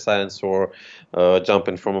data science or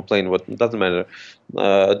jumping from a plane, what doesn't matter.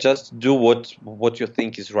 Just do what you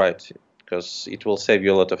think is right, because it will save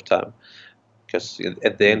you a lot of time. Because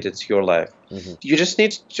at the end, it's your life. Mm-hmm. You just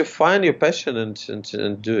need to find your passion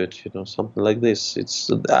and do it. Something like this.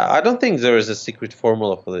 I don't think there is a secret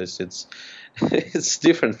formula for this. It's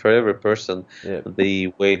different for every person, Yeah.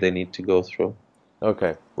 the way they need to go through.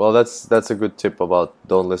 Okay. Well, that's a good tip about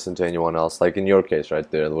don't listen to anyone else. Like in your case, right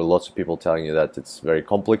there were lots of people telling you that it's very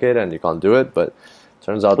complicated and you can't do it, but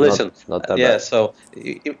turns out Listen, not that yeah. bad. So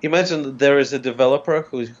imagine there is a developer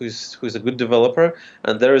who's a good developer,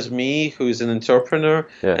 and there is me who is an entrepreneur,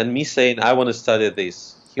 Yeah. and me saying I want to study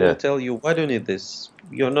this. He Yeah. will tell you, why do you need this?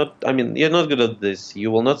 You're not. I mean, you're not good at this. You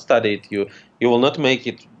will not study it. You will not make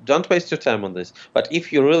it. Don't waste your time on this. But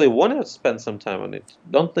if you really want to spend some time on it,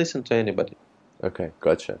 don't listen to anybody. Okay,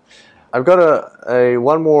 gotcha. I've got a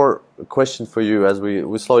one more question for you as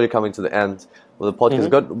we're slowly coming to the end of the podcast. I've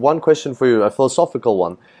Hmm. got one question for you, a philosophical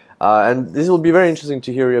one. And this will be very interesting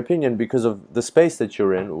to hear your opinion because of the space that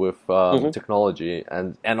you're in with Hmm. technology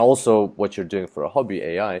and also what you're doing for a hobby,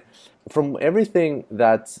 AI. From everything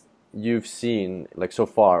that you've seen like so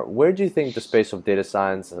far, where do you think the space of data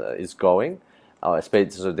science is going?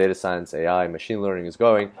 Space of data science, AI, machine learning is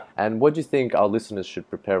going, and what do you think our listeners should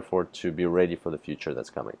prepare for to be ready for the future that's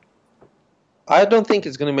coming? I don't think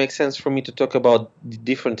it's going to make sense for me to talk about the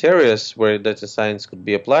different areas where data science could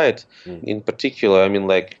be applied. Mm. In particular, I mean,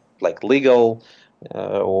 like legal,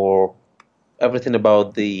 or everything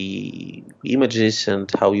about the images and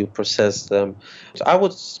how you process them. So I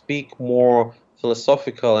would speak more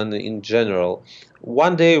philosophical and in general.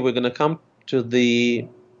 One day we're going to come to the,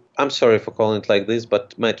 I'm sorry for calling it like this,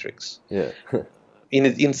 but metrics. Yeah.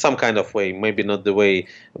 In some kind of way, maybe not the way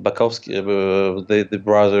Bakowski, the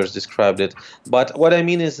brothers described it. But what I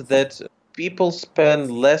mean is that people spend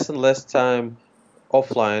less and less time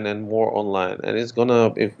offline and more online, and it's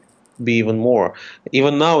gonna be even more.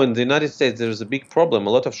 Even now in the United States, there is a big problem. A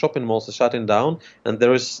lot of shopping malls are shutting down, and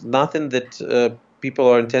there is nothing that people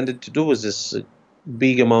are intended to do with this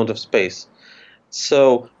big amount of space.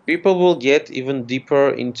 So people will get even deeper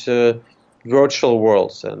into virtual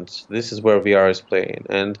worlds, and this is where VR is playing.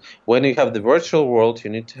 And when you have the virtual world, you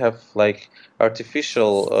need to have like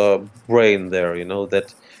artificial brain there,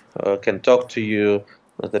 that can talk to you,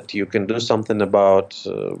 that you can do something about.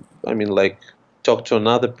 I mean, like talk to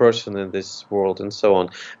another person in this world, and so on.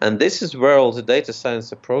 And this is where all the data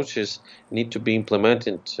science approaches need to be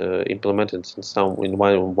implemented in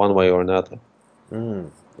one way or another. Mm.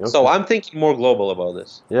 So Okay. I'm thinking more global about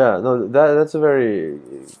this. Yeah. No, that's a very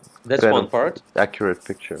That's kind one of part. accurate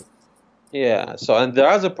picture. Yeah. So, and the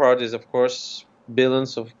other part is, of course,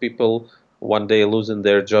 billions of people one day losing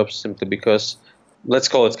their jobs simply because, let's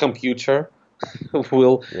call it computer,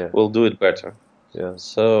 will Yeah. will do it better. Yeah.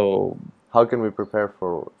 So How can we prepare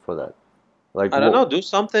for that? Like I don't what? know. Do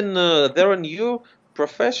something. There are new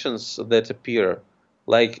professions that appear,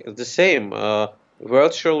 like the same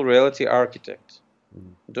virtual reality architect.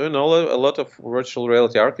 Do you know a lot of virtual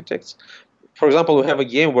reality architects? For example, we have a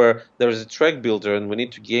game where there is a track builder and we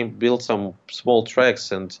need to build some small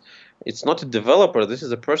tracks, and it's not a developer. This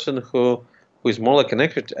is a person who is more like an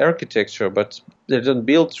architecture, but they don't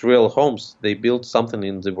build real homes. They build something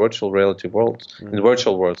in the virtual reality world, in Mm.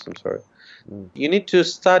 virtual worlds. I'm sorry. Mm. You need to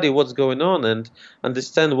study what's going on and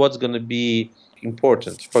understand what's going to be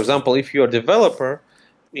important. For example, if you're a developer,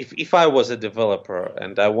 if I was a developer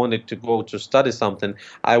and I wanted to go to study something,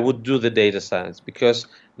 I would do the data science, because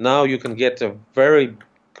now you can get a very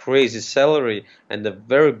crazy salary and a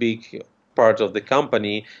very big part of the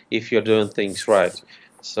company if you're doing things right.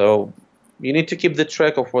 So you need to keep the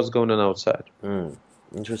track of what's going on outside. Mm.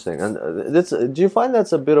 Interesting. And do you find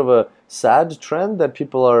that's a bit of a sad trend that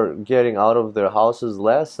people are getting out of their houses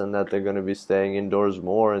less and that they're going to be staying indoors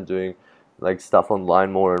more and doing like stuff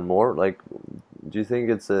online more and more? Like, do you think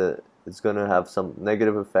it's going to have some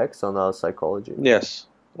negative effects on our psychology? Yes.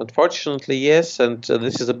 Unfortunately, yes, and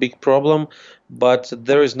this is a big problem, but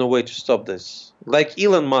there is no way to stop this. Like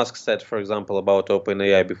Elon Musk said, for example, about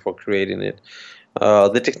OpenAI before creating it.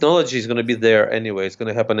 The technology is going to be there anyway. It's going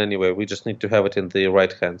to happen anyway. We just need to have it in the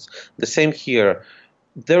right hands. The same here.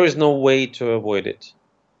 There is no way to avoid it.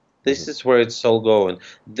 This is where it's all going.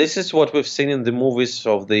 This is what we've seen in the movies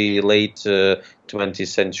of the late 20th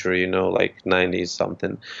century, like 90s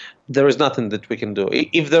something. There is nothing that we can do.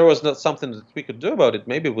 If there was not something that we could do about it,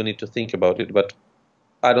 maybe we need to think about it, but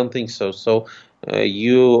I don't think so. So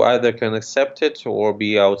you either can accept it or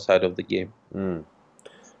be outside of the game.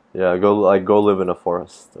 Yeah, go live in a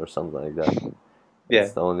forest or something like that. Yeah.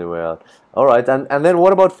 It's the only way out. All right, and then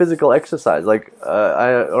what about physical exercise? Like,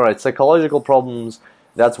 all right, psychological problems,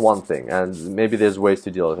 that's one thing, and maybe there's ways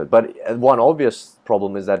to deal with it. But one obvious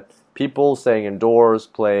problem is that people staying indoors,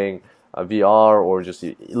 playing VR, or just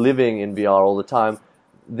living in VR all the time,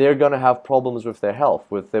 they're gonna have problems with their health,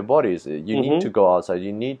 with their bodies. You need to go outside.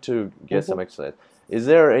 You need to get some exercise. Is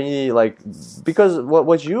there any, like, because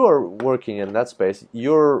what you are working in that space,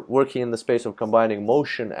 you're working in the space of combining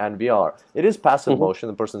motion and VR. It is passive motion,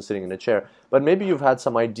 the person sitting in a chair, but maybe you've had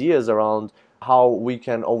some ideas around how we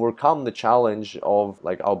can overcome the challenge of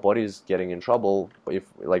like our bodies getting in trouble if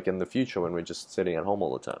like in the future when we're just sitting at home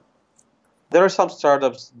all the time. There are some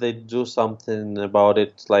startups that do something about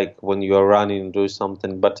it, like when you are running, do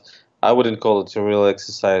something, but I wouldn't call it a real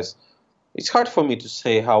exercise. It's hard for me to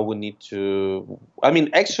say how we need to. I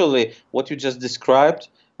mean, actually, what you just described,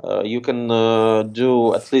 you can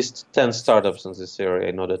do at least 10 startups in this area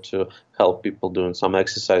in order to help people doing some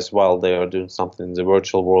exercise while they are doing something in the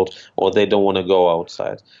virtual world or they don't want to go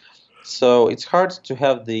outside. So it's hard to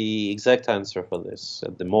have the exact answer for this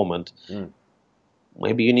at the moment.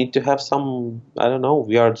 Maybe you need to have some, I don't know,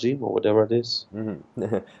 VR gym or whatever it is.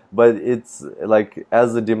 But it's like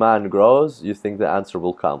as the demand grows, you think the answer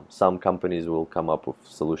will come. Some companies will come up with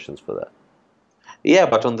solutions for that. Yeah,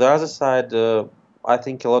 but on the other side, I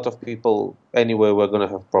think a lot of people, anyway, we're going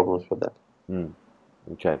to have problems with that.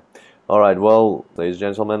 Okay. All right. Well, ladies and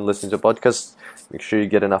gentlemen, listening to the podcast, make sure you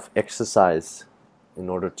get enough exercise in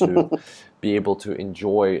order to be able to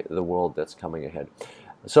enjoy the world that's coming ahead.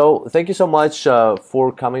 So thank you so much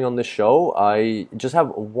for coming on the show. I just have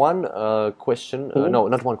one question. No,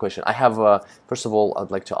 not one question. I have, first of all,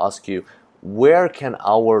 I'd like to ask you, where can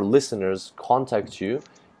our listeners contact you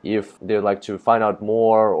if they'd like to find out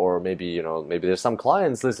more, or maybe, maybe there's some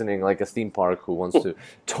clients listening, like a theme park who wants to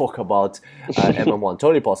talk about MM1.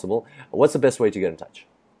 Totally possible. What's the best way to get in touch?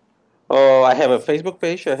 Oh, I have a Facebook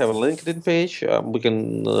page. I have a LinkedIn page. We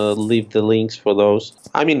can leave the links for those.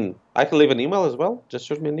 I mean, I can leave an email as well. Just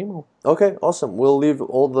shoot me an email. Okay, awesome. We'll leave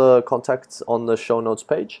all the contacts on the show notes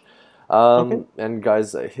page. And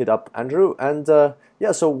guys, hit up Andrew. And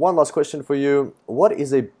yeah, so one last question for you. What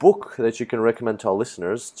is a book that you can recommend to our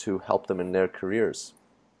listeners to help them in their careers?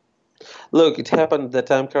 Look, it happened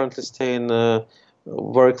that I'm currently staying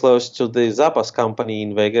very close to the Zappos company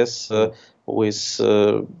in Vegas with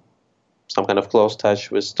some kind of close touch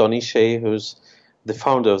with Tony Hsieh, who's the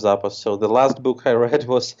founder of Zappos. So the last book I read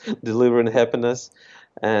was Delivering Happiness.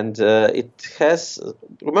 And it has,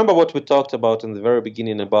 remember what we talked about in the very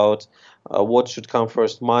beginning about what should come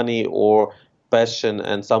first, money or passion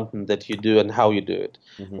and something that you do and how you do it.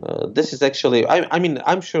 This is actually, I mean,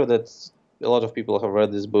 I'm sure that a lot of people have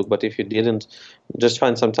read this book, but if you didn't, just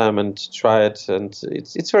find some time and try it. And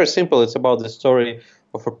it's very simple. It's about the story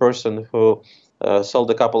of a person who sold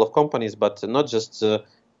a couple of companies, but not just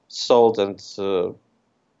sold and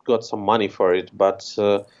got some money for it, but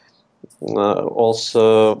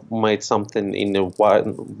also made something in a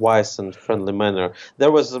wise and friendly manner.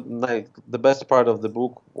 There was like the best part of the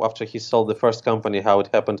book after he sold the first company, how it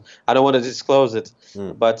happened. I don't want to disclose it,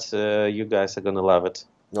 but you guys are gonna love it.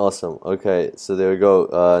 Awesome. Okay, so there we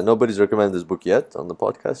go. Nobody's recommended this book yet on the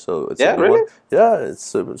podcast, so it's really? Yeah, it's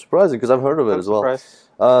surprising because I've heard of it as well.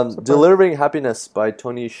 Delivering Happiness by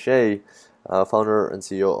Tony Hsieh, founder and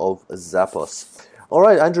CEO of Zappos. All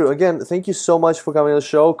right, Andrew, again, thank you so much for coming on the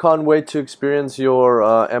show. Can't wait to experience your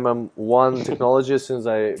MM1 technology. As soon as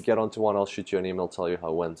I get onto one, I'll shoot you an email, tell you how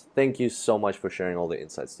it went. Thank you so much for sharing all the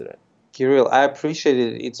insights today. Kirill, I appreciate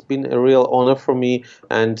it. It's been a real honor for me.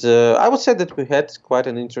 And I would say that we had quite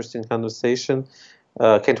an interesting conversation.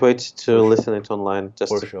 Can't wait to listen it online,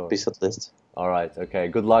 just a piece at least. All right, okay.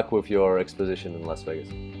 Good luck with your exposition in Las Vegas.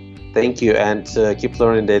 Thank you, and keep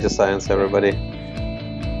learning data science, everybody.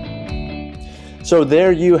 So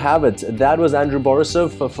there you have it. That was Andrew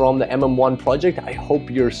Borisov from the MM1 project. I hope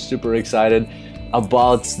you're super excited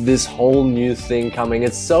about this whole new thing coming.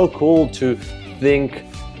 It's so cool to think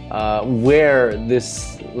where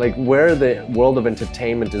where the world of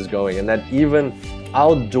entertainment is going, and that even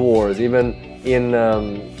outdoors, even in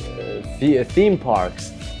theme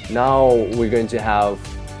parks, now we're going to have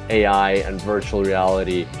AI and virtual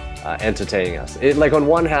reality entertaining us. Like on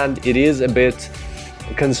one hand, it is a bit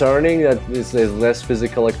concerning that there's less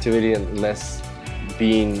physical activity and less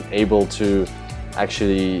being able to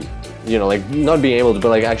actually, like not being able to, but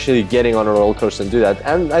like actually getting on a roller coaster and do that.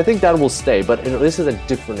 And I think that will stay, but this is a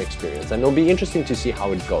different experience, and it'll be interesting to see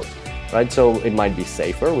how it goes, right? So it might be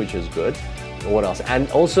safer, which is good. What else? And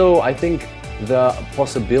also, I think the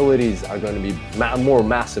possibilities are going to be more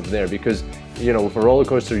massive there, because with a roller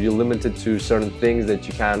coaster, you're limited to certain things that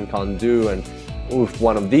you can't do, and with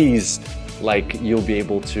one of these, like, you'll be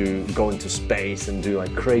able to go into space and do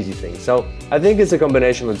like crazy things. So I think it's a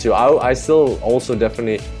combination of the two. I still also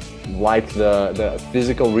definitely like the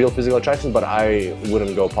real physical attractions, but I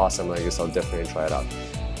wouldn't go past them. I guess I'll definitely try it out.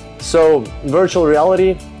 So virtual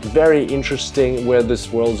reality, very interesting where this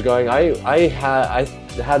world's going. I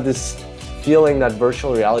had this feeling that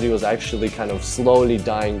virtual reality was actually kind of slowly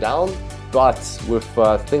dying down, but with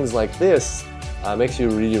things like this, makes you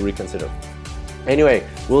really reconsider. Anyway,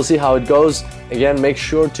 we'll see how it goes. Again, make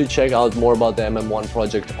sure to check out more about the MM1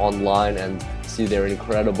 project online and see their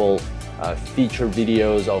incredible feature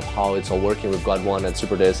videos of how it's all working. We've got one at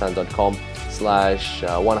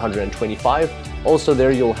superdesign.com/125. Also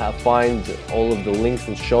there you'll find all of the links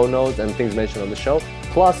and show notes and things mentioned on the show.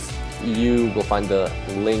 Plus, you will find the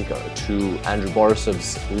link to Andrew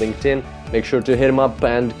Borisov's LinkedIn. Make sure to hit him up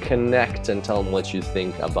and connect and tell him what you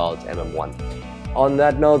think about MM1. On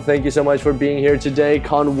that note, thank you so much for being here today.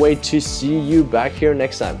 Can't wait to see you back here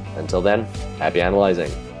next time. Until then, happy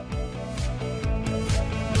analyzing.